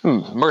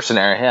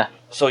 Mercenary, yeah.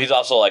 So he's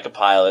also like a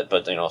pilot,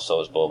 but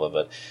so is Boba.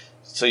 But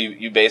so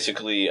you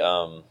basically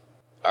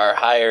are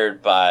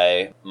hired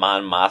by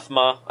Mon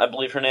Mothma, I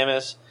believe her name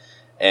is,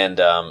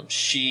 and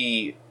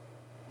she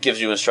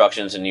gives you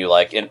instructions, and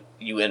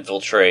you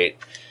infiltrate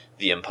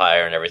the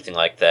Empire and everything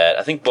like that.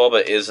 I think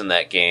Boba is in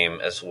that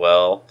game as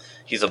well.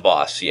 He's a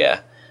boss,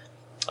 yeah.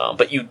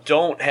 But you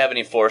don't have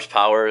any force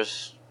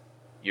powers.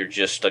 You're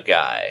just a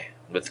guy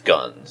with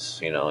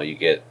guns. You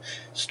get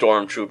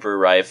stormtrooper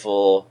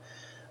rifle,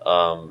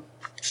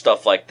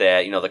 stuff like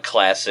that. The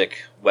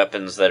classic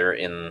weapons that are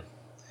in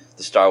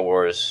the Star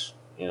Wars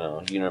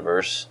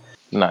universe.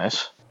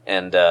 Nice.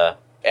 And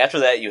after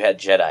that, you had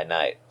Jedi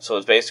Knight. So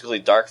it's basically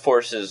Dark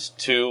Forces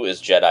 2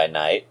 is Jedi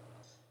Knight.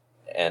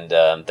 And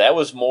that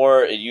was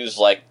more, it used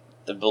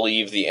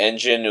the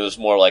engine, it was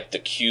more like the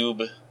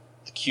cube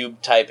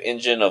type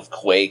engine of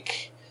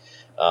Quake,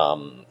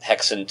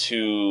 Hexen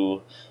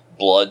 2,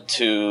 Blood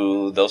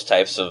 2, those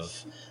types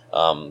of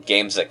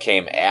games that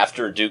came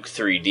after Duke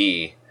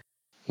 3D.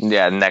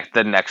 Yeah,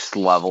 the next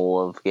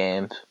level of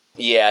games.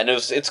 Yeah, and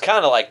it's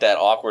kind of like that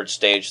awkward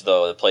stage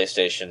though, the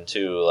PlayStation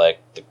 2, like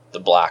the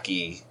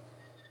blocky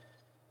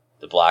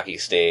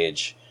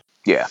stage.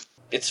 Yeah.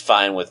 It's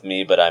fine with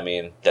me, but I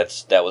mean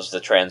that was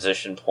the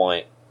transition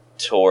point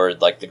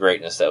toward like the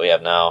greatness that we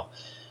have now.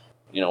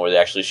 Where they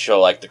actually show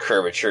like the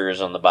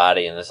curvatures on the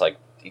body, and it's like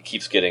it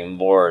keeps getting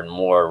more and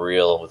more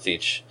real with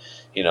each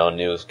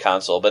new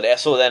console. But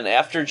so then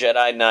after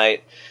Jedi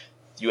Knight,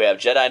 you have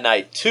Jedi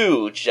Knight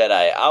 2,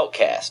 Jedi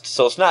Outcast.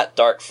 So it's not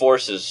Dark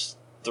Forces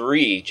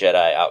 3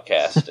 Jedi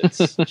Outcast. It's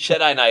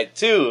Jedi Knight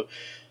 2.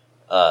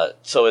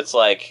 So it's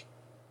like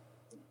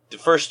the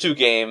first two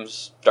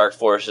games, Dark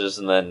Forces,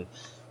 and then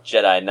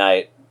Jedi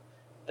Knight.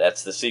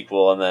 That's the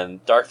sequel. And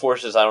then Dark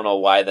Forces, I don't know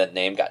why that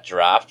name got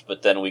dropped,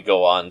 but then we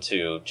go on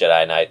to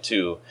Jedi Knight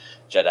 2,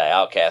 Jedi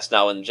Outcast.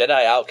 Now, in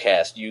Jedi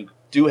Outcast, you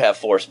do have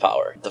force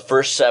power. The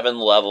first 7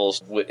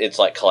 levels, it's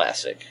like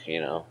classic,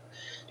 You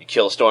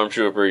kill a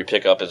stormtrooper, you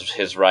pick up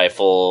his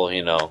rifle,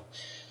 you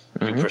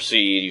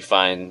proceed, you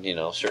find,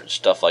 certain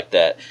stuff like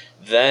that.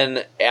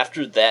 Then,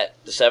 after that,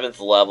 the 7th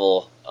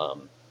level,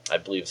 I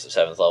believe it's the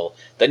 7th level,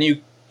 then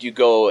you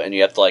go and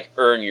you have to, like,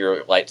 earn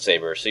your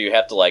lightsaber. So you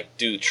have to, like,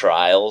 do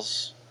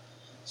trials.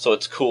 So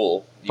it's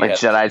cool. Like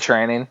Jedi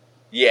training?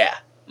 Yeah.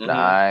 Mm-hmm.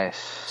 Nice.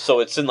 So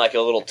it's in, like, a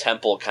little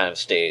temple kind of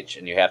stage,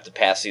 and you have to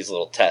pass these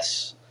little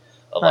tests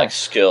of, like,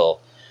 skill.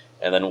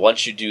 And then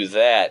once you do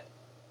that,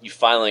 you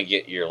finally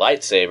get your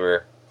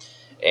lightsaber.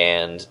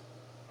 And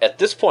at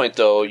this point,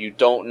 though, you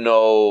don't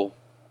know,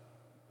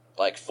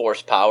 like,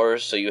 force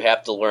powers, so you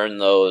have to learn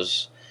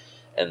those.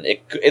 And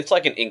it's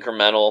like an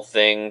incremental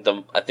thing.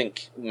 I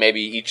think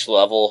maybe each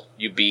level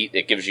you beat,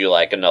 it gives you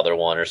like another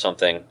one or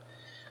something.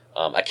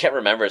 I can't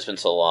remember. It's been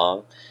so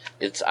long.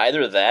 It's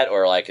either that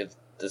or like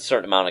a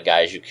certain amount of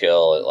guys you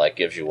kill, it like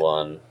gives you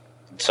one,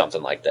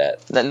 something like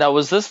that. Now,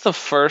 was this the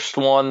first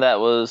one that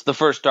was the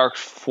first Dark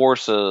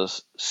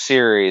Forces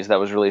series that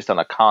was released on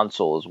a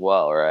console as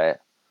well, right?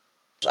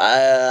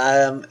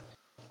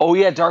 Oh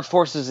yeah, Dark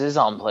Forces is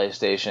on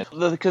PlayStation.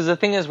 Because the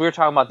thing is, we were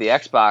talking about the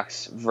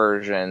Xbox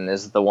version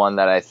is the one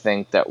that I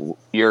think that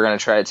you're going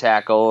to try to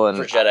tackle. And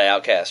for Jedi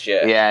Outcast,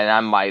 yeah. Yeah, and I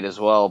might as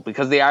well.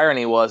 Because the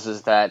irony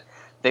is that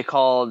they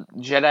called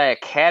Jedi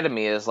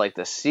Academy as like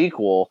the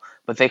sequel,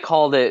 but they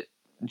called it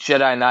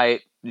Jedi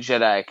Knight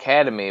Jedi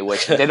Academy,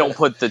 which they don't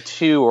put the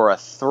 2 or a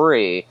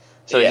 3.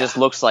 So It just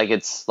looks like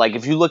it's like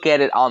if you look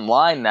at it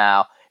online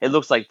now, it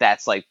looks like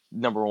that's like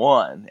number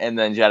 1, and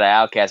then Jedi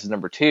Outcast is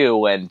number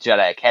 2, and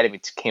Jedi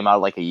Academy came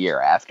out like a year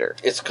after.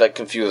 It's like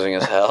confusing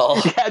as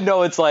hell. Yeah,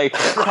 no, it's like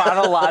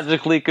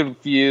chronologically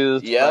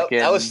confused. Yep,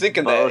 I was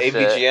thinking bullshit.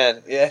 That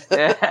AVGN. Yeah,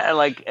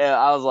 yeah,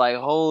 I was like,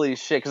 holy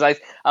shit, because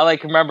I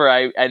like remember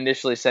I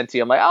initially sent to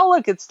you, I'm like, oh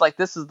look, it's like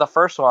this is the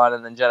first one,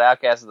 and then Jedi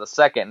Outcast is the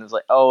second, and it's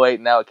like, oh wait,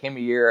 no, it came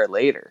a year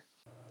later.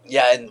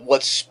 Yeah, and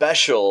what's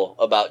special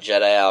about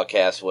Jedi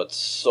Outcast, what's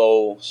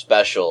so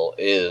special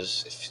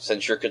is,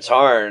 since you're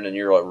Katarn and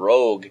you're a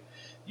rogue,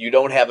 you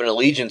don't have an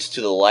allegiance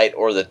to the light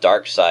or the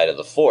dark side of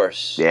the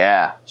Force.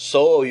 Yeah.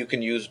 So you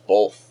can use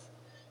both.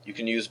 You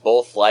can use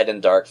both light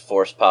and dark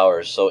Force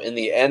powers. So in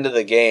the end of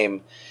the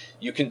game,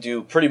 you can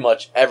do pretty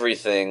much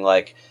everything.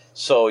 Like,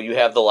 so you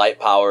have the light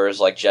powers,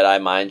 like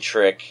Jedi Mind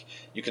Trick.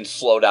 You can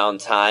slow down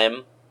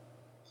time,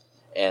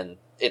 and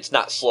it's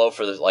not slow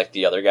for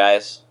the other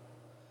guys.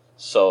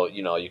 So,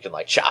 you can,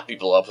 like, chop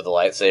people up with a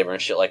lightsaber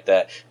and shit like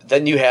that.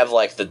 Then you have,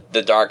 like,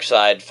 the dark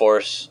side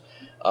Force,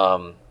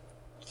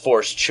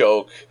 Force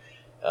choke,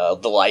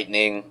 the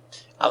lightning.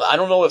 I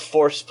don't know if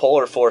Force pull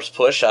or Force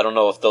push. I don't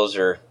know if those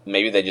are...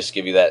 Maybe they just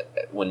give you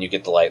that when you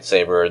get the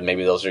lightsaber, and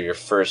maybe those are your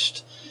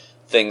first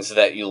things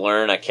that you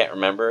learn. I can't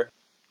remember.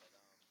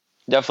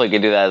 Definitely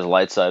could do that as a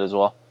light side as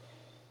well.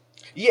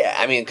 Yeah,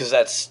 I mean, because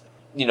that's...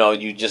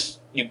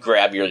 You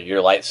grab your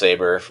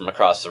lightsaber from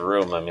across the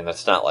room. I mean,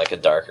 that's not like a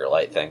dark or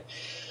light thing.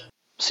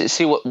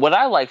 See what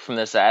I like from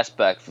this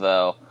aspect,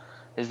 though,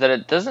 is that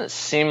it doesn't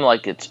seem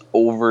like it's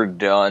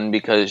overdone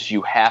because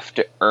you have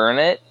to earn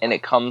it, and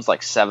it comes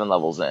like 7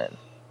 levels in.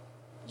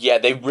 Yeah,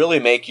 they really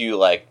make you,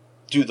 like,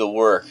 do the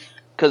work.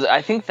 Because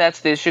I think that's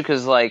the issue,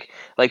 because, like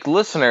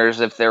listeners,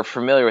 if they're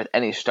familiar with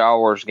any Star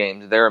Wars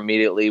games, they're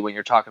immediately, when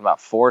you're talking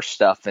about Force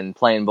stuff and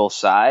playing both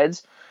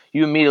sides,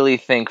 you immediately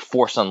think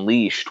Force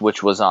Unleashed,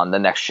 which was on the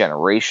next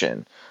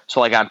generation. So,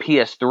 like, on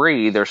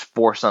PS3, there's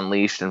Force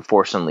Unleashed and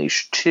Force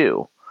Unleashed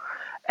 2.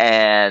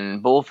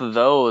 And both of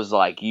those,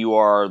 like, you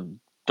are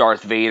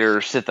Darth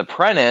Vader's Sith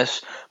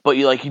apprentice, but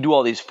you do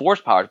all these Force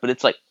powers, but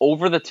it's, like,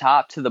 over the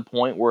top to the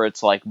point where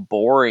it's, like,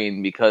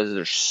 boring because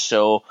they're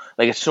so,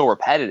 like, it's so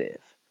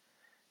repetitive.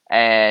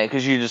 And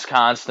because you just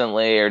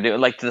constantly are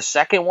doing, like, the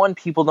second one,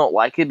 people don't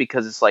like it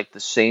because it's, like, the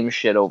same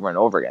shit over and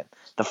over again.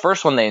 The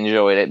first one, they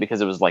enjoyed it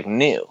because it was, like,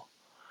 new.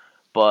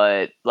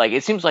 But, like,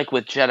 it seems like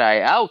with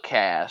Jedi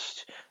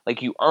Outcast,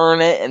 like, you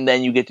earn it, and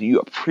then you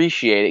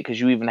appreciate it, because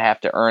you even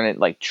have to earn it,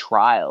 like,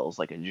 trials,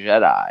 like a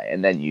Jedi,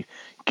 and then you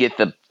get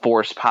the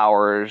Force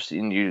powers,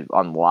 and you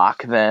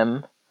unlock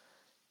them.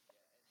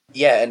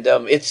 Yeah, and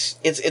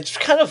it's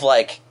kind of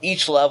like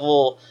each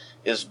level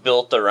is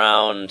built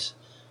around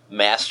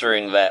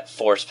mastering that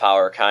Force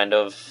power, kind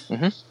of.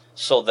 Mm-hmm.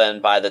 So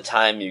then by the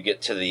time you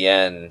get to the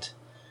end,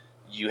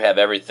 you have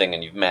everything,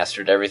 and you've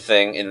mastered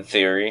everything, in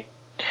theory.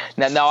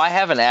 Now I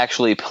haven't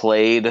actually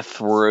played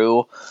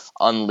through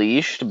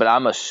Unleashed, but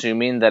I'm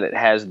assuming that it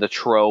has the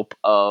trope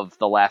of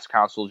the last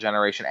console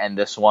generation and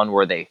this one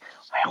where they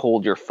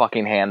hold your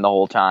fucking hand the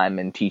whole time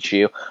and teach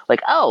you,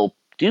 like, oh,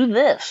 do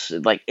this,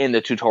 like in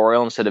the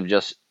tutorial instead of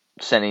just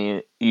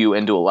sending you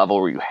into a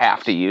level where you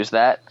have to use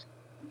that.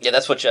 Yeah,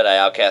 that's what Jedi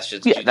Outcast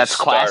is. Yeah, you that's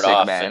just start classic,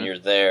 off man. And you're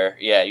there.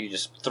 Yeah, you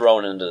just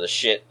thrown into the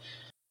shit.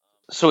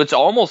 So it's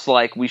almost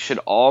like we should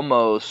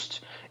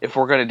almost, if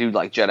we're going to do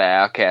like Jedi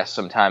Outcast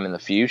sometime in the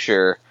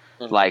future,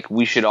 like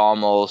we should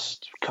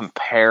almost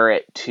compare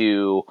it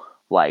to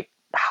like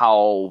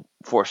how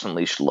Force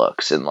Unleashed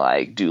looks and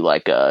like do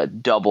like a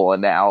double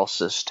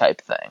analysis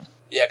type thing.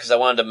 Yeah, because I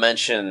wanted to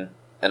mention,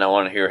 and I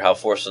want to hear how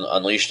Force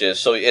Unleashed is.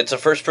 So it's a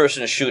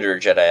first-person shooter,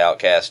 Jedi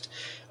Outcast.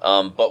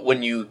 But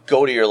when you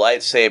go to your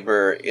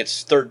lightsaber,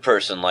 it's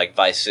third-person, like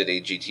Vice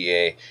City,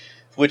 GTA,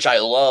 which I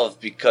love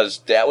because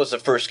that was the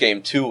first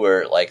game, too,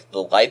 where like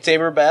the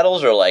lightsaber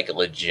battles are like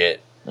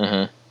legit.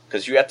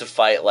 Because you have to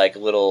fight like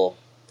little...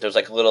 There's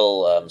like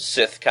little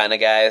Sith kind of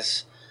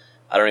guys.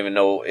 I don't even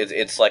know.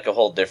 It's like a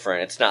whole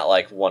different... It's not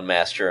like one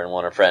master and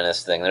one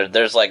apprentice thing.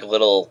 There's like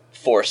little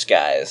Force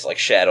guys, like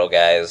shadow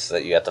guys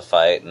that you have to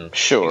fight. And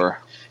Sure.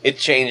 it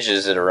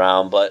changes it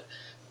around, but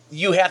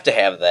you have to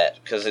have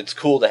that because it's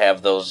cool to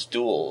have those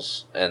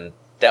duels. And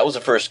that was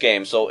the first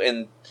game. So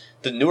in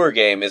the newer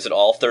game, is it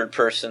all third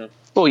person?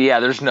 Well, yeah,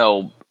 there's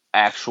no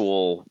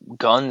actual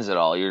guns at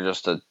all. You're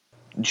just a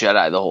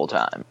Jedi the whole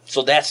time.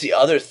 So that's the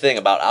other thing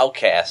about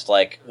Outcast.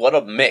 Like, what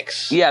a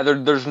mix. Yeah,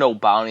 there's no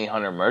bounty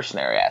hunter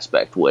mercenary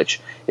aspect, which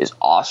is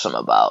awesome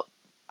about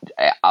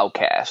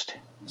Outcast.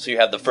 So you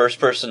have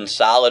the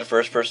solid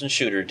first-person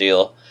shooter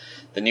deal.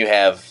 Then you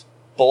have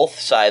both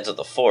sides of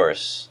the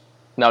Force.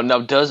 Now,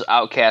 does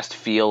Outcast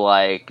feel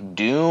like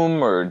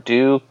Doom or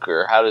Duke,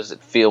 or how does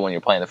it feel when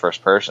you're playing the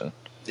first person?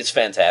 It's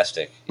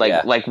fantastic.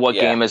 Like what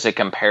game is it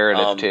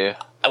comparative to?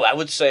 I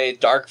would say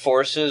Dark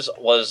Forces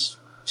was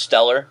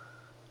stellar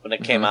when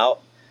it came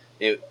out.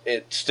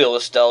 It still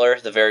is stellar,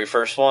 the very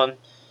first one.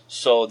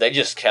 So they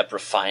just kept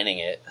refining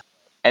it.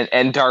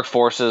 And Dark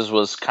Forces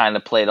was kind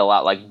of played a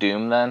lot like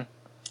Doom then?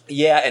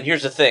 Yeah, and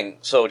here's the thing.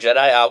 So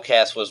Jedi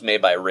Outcast was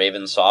made by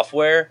Raven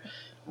Software.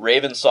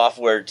 Raven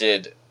Software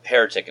did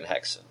Heretic and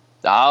Hexen.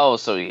 Oh,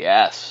 so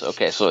yes.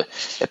 Okay, so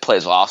it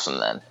plays awesome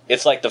then.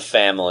 It's like the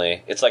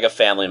family. It's like a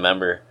family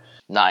member.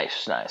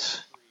 Nice.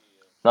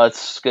 No,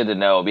 it's good to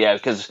know. Yeah,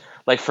 because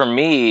like for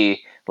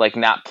me, like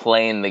not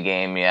playing the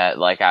game yet,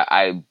 like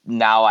I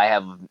now I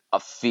have a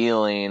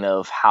feeling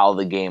of how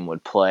the game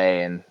would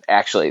play, and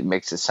actually it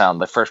makes it sound,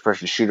 the first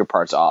person shooter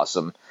part's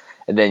awesome,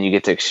 and then you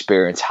get to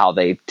experience how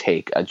they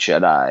take a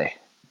Jedi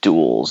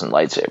duels and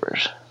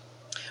lightsabers.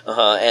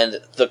 And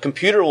the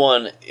computer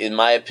one, in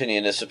my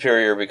opinion, is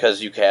superior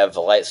because you have the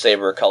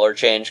lightsaber color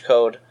change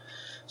code.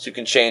 So you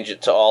can change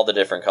it to all the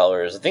different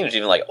colors. I think there's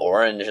even like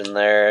orange in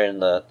there,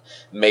 and the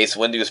Mace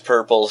Windu's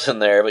purple's in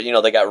there. But,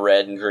 they got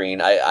red and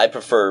green. I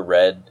prefer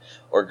red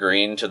or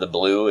green to the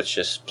blue. It's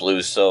just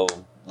blue's so,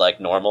 like,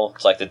 normal.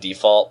 It's like the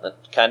default.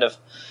 Kind of.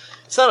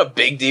 It's not a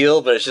big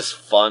deal, but it's just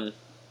fun.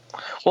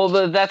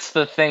 Well, that's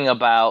the thing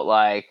about,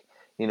 like,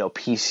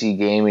 PC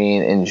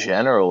gaming in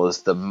general,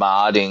 is the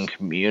modding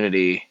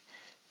community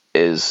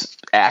is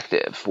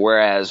active.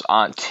 Whereas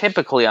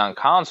typically on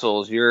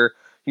consoles, you're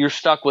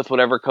stuck with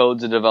whatever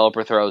codes the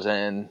developer throws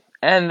in,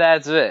 and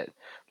that's it.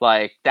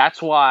 Like,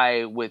 that's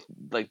why with,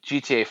 like,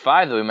 GTA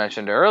 5 that we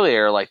mentioned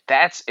earlier, like,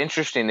 that's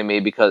interesting to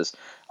me because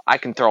I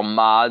can throw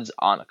mods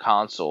on a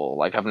console.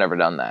 Like, I've never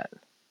done that.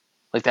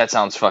 Like, that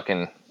sounds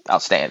fucking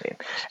outstanding.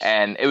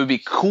 And it would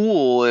be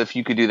cool if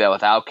you could do that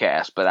with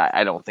Outcast, but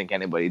I don't think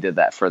anybody did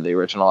that for the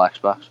original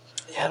Xbox.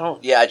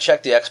 I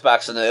checked the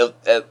Xbox, and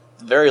at the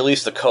very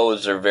least the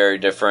codes are very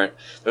different.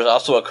 There's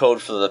also a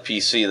code for the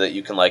PC that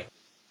you can, like,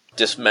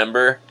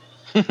 dismember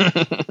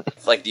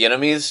like the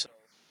enemies.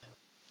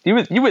 You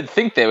would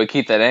think they would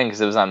keep that in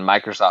because it was on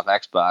Microsoft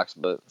Xbox,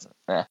 but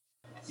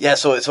yeah.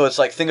 So it's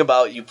like, think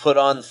about, you put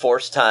on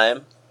Force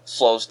Time,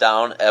 slows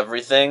down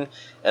everything,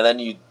 and then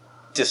you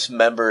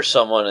dismember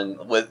someone,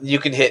 and you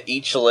can hit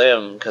each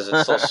limb because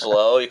it's so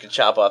slow. You can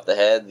chop off the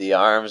head, the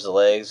arms, the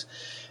legs,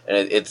 and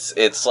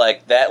it's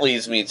like, that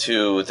leads me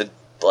to the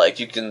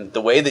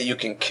way that you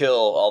can kill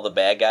all the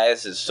bad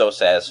guys is so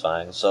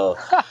satisfying. So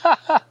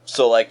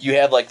like, you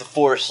have like the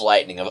Force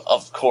lightning,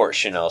 of course,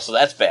 so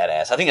that's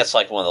badass. I think that's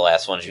like one of the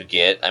last ones you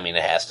get. I mean,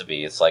 it has to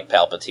be. It's like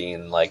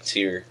Palpatine, like,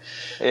 tier.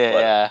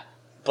 Yeah.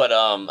 But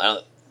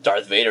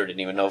Darth Vader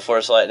didn't even know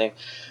Force lightning.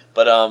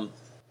 But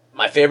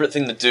my favorite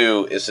thing to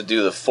do is to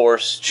do the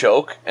Force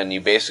choke, and you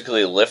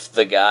basically lift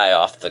the guy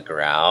off the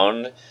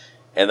ground,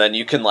 and then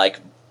you can, like,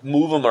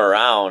 move him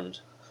around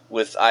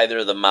with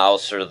either the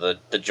mouse or the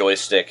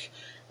joystick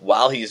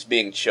while he's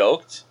being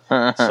choked.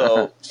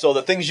 So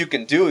the things you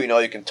can do,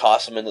 you can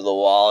toss them into the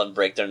wall and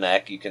break their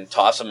neck. You can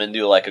toss them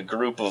into, like, a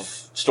group of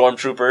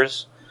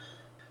stormtroopers.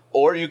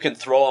 Or you can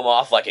throw them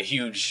off, like, a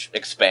huge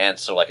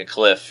expanse or, like, a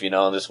cliff, and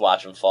just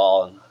watch them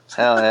fall. And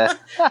hell yeah.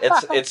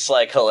 it's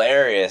like,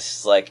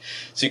 hilarious. Like,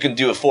 so you can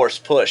do a force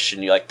push,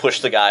 and you, like, push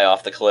the guy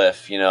off the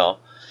cliff,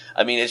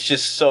 I mean, it's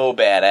just so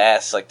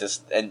badass. Like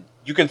this, and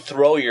you can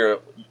throw your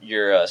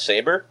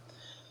saber,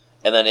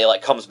 and then it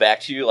like comes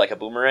back to you like a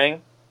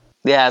boomerang.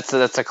 Yeah,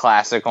 that's a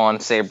classic on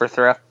saber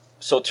throw.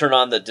 So turn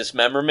on the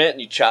dismemberment,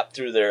 and you chop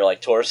through their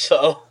like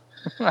torso,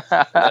 and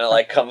then it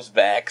like comes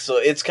back. So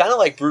it's kind of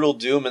like Brutal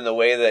Doom in the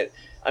way that,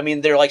 I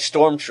mean, they're like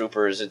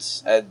stormtroopers.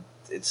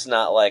 It's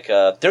not like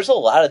there's a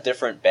lot of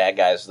different bad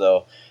guys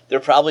though. There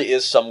probably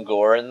is some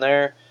gore in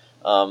there.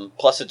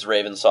 Plus, it's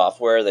Raven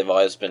Software. They've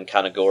always been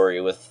kind of gory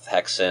with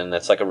Hexen.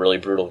 It's like a really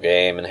brutal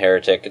game. And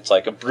Heretic, it's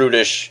like a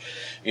brutish,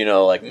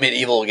 like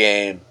medieval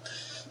game.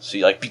 So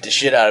you like beat the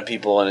shit out of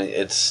people, and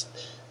it's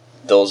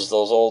those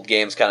old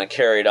games kind of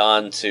carried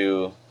on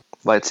to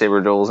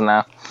lightsaber duels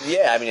now.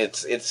 Yeah, I mean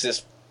it's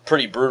just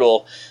pretty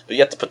brutal, but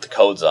you have to put the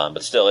codes on.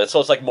 But still, it's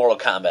like Mortal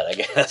Kombat, I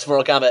guess.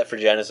 Mortal Kombat for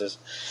Genesis.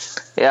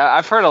 Yeah,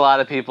 I've heard a lot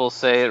of people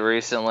say it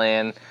recently,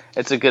 and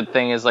it's a good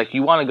thing. Is like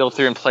you want to go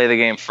through and play the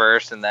game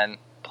first, and then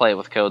play it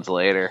with codes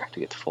later to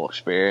get the full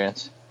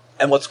experience.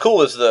 And what's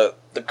cool is the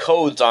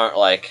codes aren't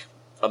like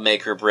a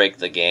make or break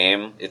the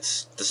game.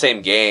 It's the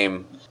same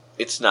game.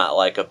 It's not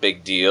like a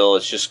big deal.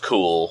 It's just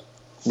cool.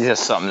 It's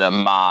just something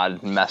to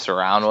mess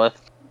around with.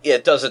 Yeah,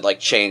 it doesn't like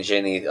change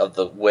any of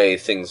the way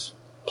things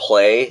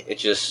play. It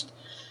just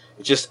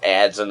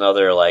adds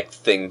another like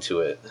thing to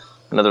it.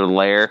 Another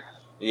layer.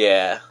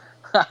 Yeah.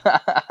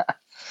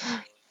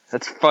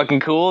 That's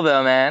fucking cool,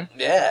 though, man.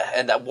 Yeah,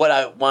 and what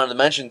I wanted to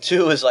mention,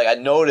 too, is, like, I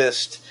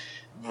noticed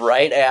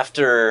right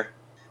after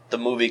the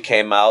movie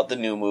came out, the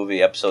new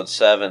movie, Episode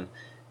 7,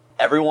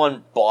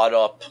 everyone bought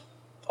up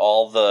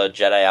all the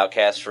Jedi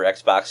Outcasts for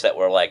Xbox that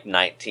were, like,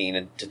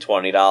 $19 to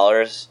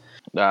 $20.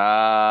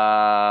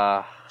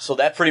 So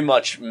that pretty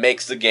much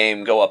makes the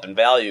game go up in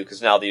value,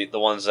 because now the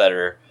ones that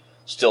are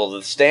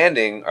still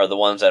standing are the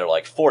ones that are,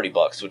 like,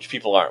 $40, which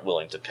people aren't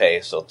willing to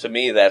pay. So to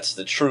me, that's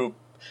the true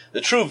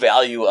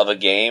value of a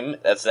game.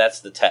 That's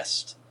the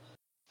test.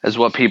 Is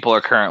what people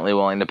are currently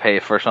willing to pay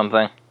for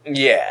something.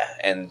 Yeah,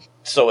 and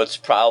so it's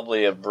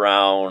probably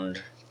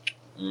around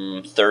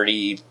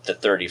 30 to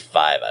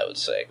 35, I would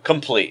say,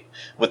 complete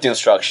with the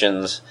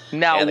instructions.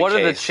 Now, what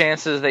are the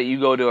chances that you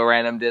go to a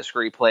random disc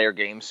replay or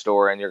game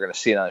store and you're going to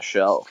see it on a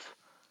shelf?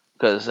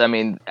 Because I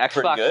mean,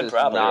 Xbox is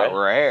probably not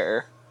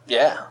rare.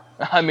 Yeah.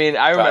 I mean,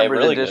 I remember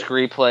really the disc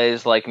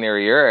replays like near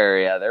your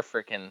area. They're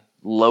freaking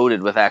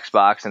loaded with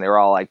Xbox, and they were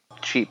all like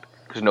cheap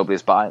because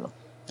nobody's buying them.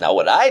 Now,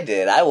 what I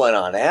did, I went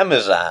on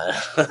Amazon.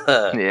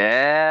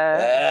 Yeah.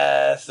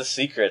 That's the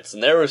secrets.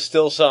 And there were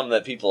still some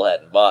that people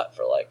hadn't bought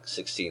for like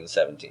 $16,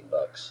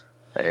 $17.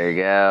 There you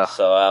go.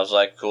 So I was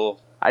like,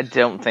 cool. I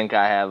don't think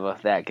I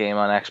have that game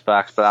on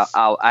Xbox, but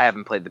I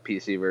haven't played the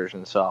PC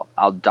version, so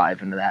I'll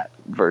dive into that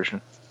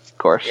version, of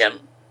course. Yeah,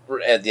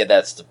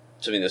 that's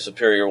to me the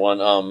superior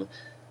one.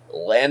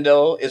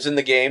 Lando is in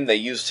the game. They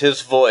used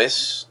his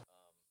voice.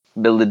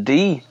 Billy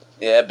D.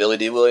 Yeah, Billy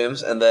D.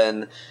 Williams. And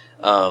then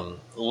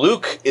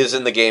Luke is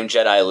in the game,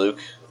 Jedi Luke,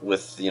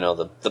 with,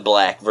 the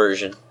black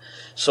version.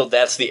 So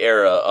that's the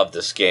era of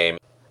this game.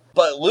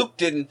 But Luke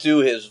didn't do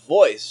his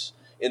voice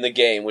in the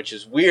game, which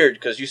is weird,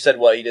 because you said,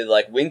 he did,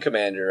 like, Wing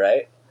Commander,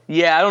 right?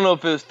 Yeah, I don't know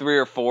if it was 3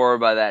 or 4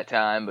 by that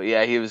time, but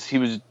yeah, he was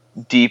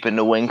deep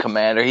into Wing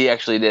Commander. He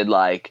actually did,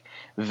 like,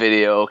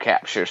 video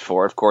captures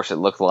for it. Of course, it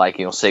looked like,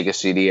 Sega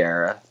CD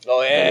era.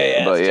 Oh,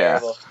 yeah, but it's yeah.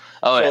 terrible.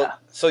 Oh, yeah.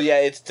 So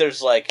yeah,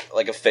 there's like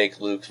a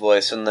fake Luke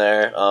voice in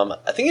there.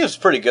 I think it was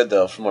pretty good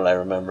though, from what I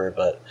remember.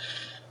 But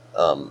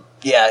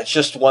yeah, it's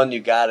just one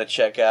you gotta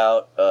check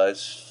out.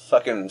 It's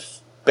fucking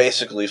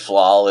basically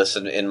flawless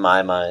in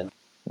my mind.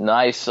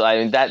 Nice. I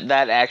mean,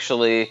 that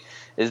actually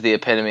is the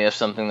epitome of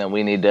something that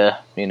we need to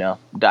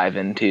dive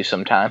into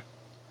sometime.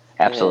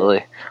 Absolutely.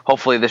 Yeah.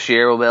 Hopefully this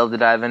year we'll be able to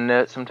dive into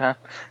it sometime.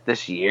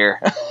 This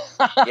year.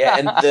 Yeah,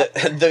 and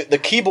the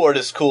keyboard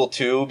is cool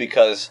too,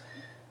 because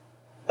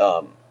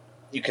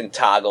you can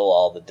toggle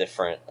all the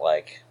different,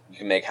 like, you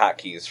can make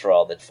hotkeys for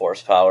all the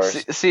force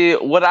powers. See,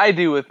 what I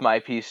do with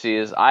my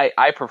PC is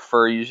I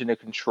prefer using a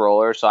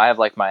controller. So I have,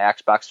 like, my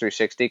Xbox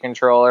 360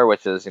 controller,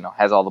 which is,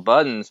 has all the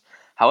buttons.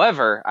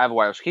 However, I have a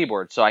wireless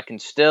keyboard, so I can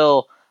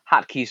still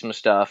hotkey some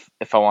stuff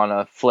if I want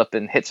to flip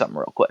and hit something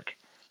real quick.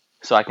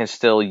 So I can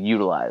still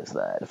utilize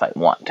that if I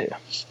want to.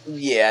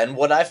 Yeah, and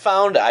what I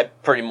found, I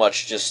pretty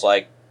much just,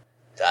 like,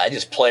 I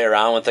just play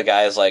around with the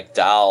guys like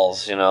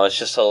dolls, it's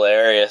just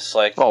hilarious.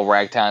 Like,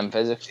 ragtime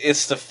physics.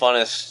 It's the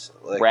funnest.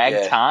 Like,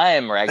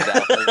 ragtime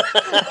physics.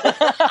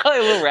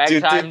 Little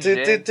ragtime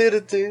jig.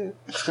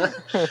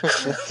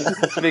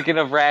 Speaking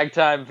of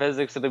ragtime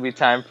physics, it'll be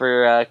time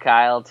for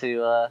Kyle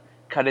to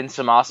cut in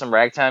some awesome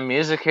ragtime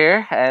music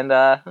here, and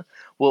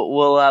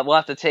we'll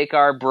have to take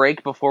our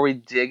break before we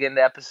dig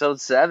into episode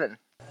 7.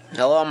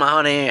 Hello, my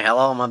honey.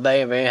 Hello, my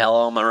baby.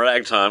 Hello, my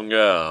ragtime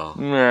girl.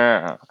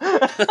 Yeah.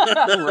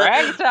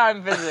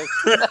 Ragtime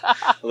physics.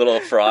 Little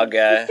frog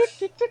guy.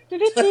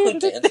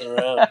 Dancing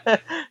around.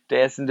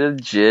 Dancing to the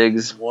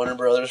jigs. Warner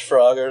Brothers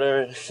frog or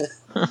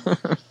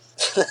whatever.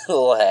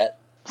 Little hat.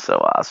 So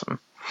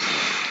awesome.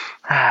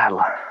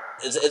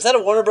 Is that a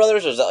Warner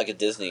Brothers, or is that like a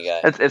Disney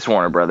guy? It's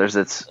Warner Brothers.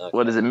 It's, okay.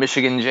 What is it,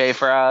 Michigan J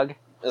Frog?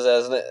 Is that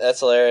isn't it? That's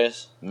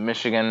hilarious.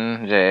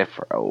 Michigan J.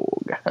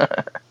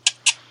 Frog.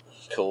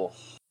 Cool.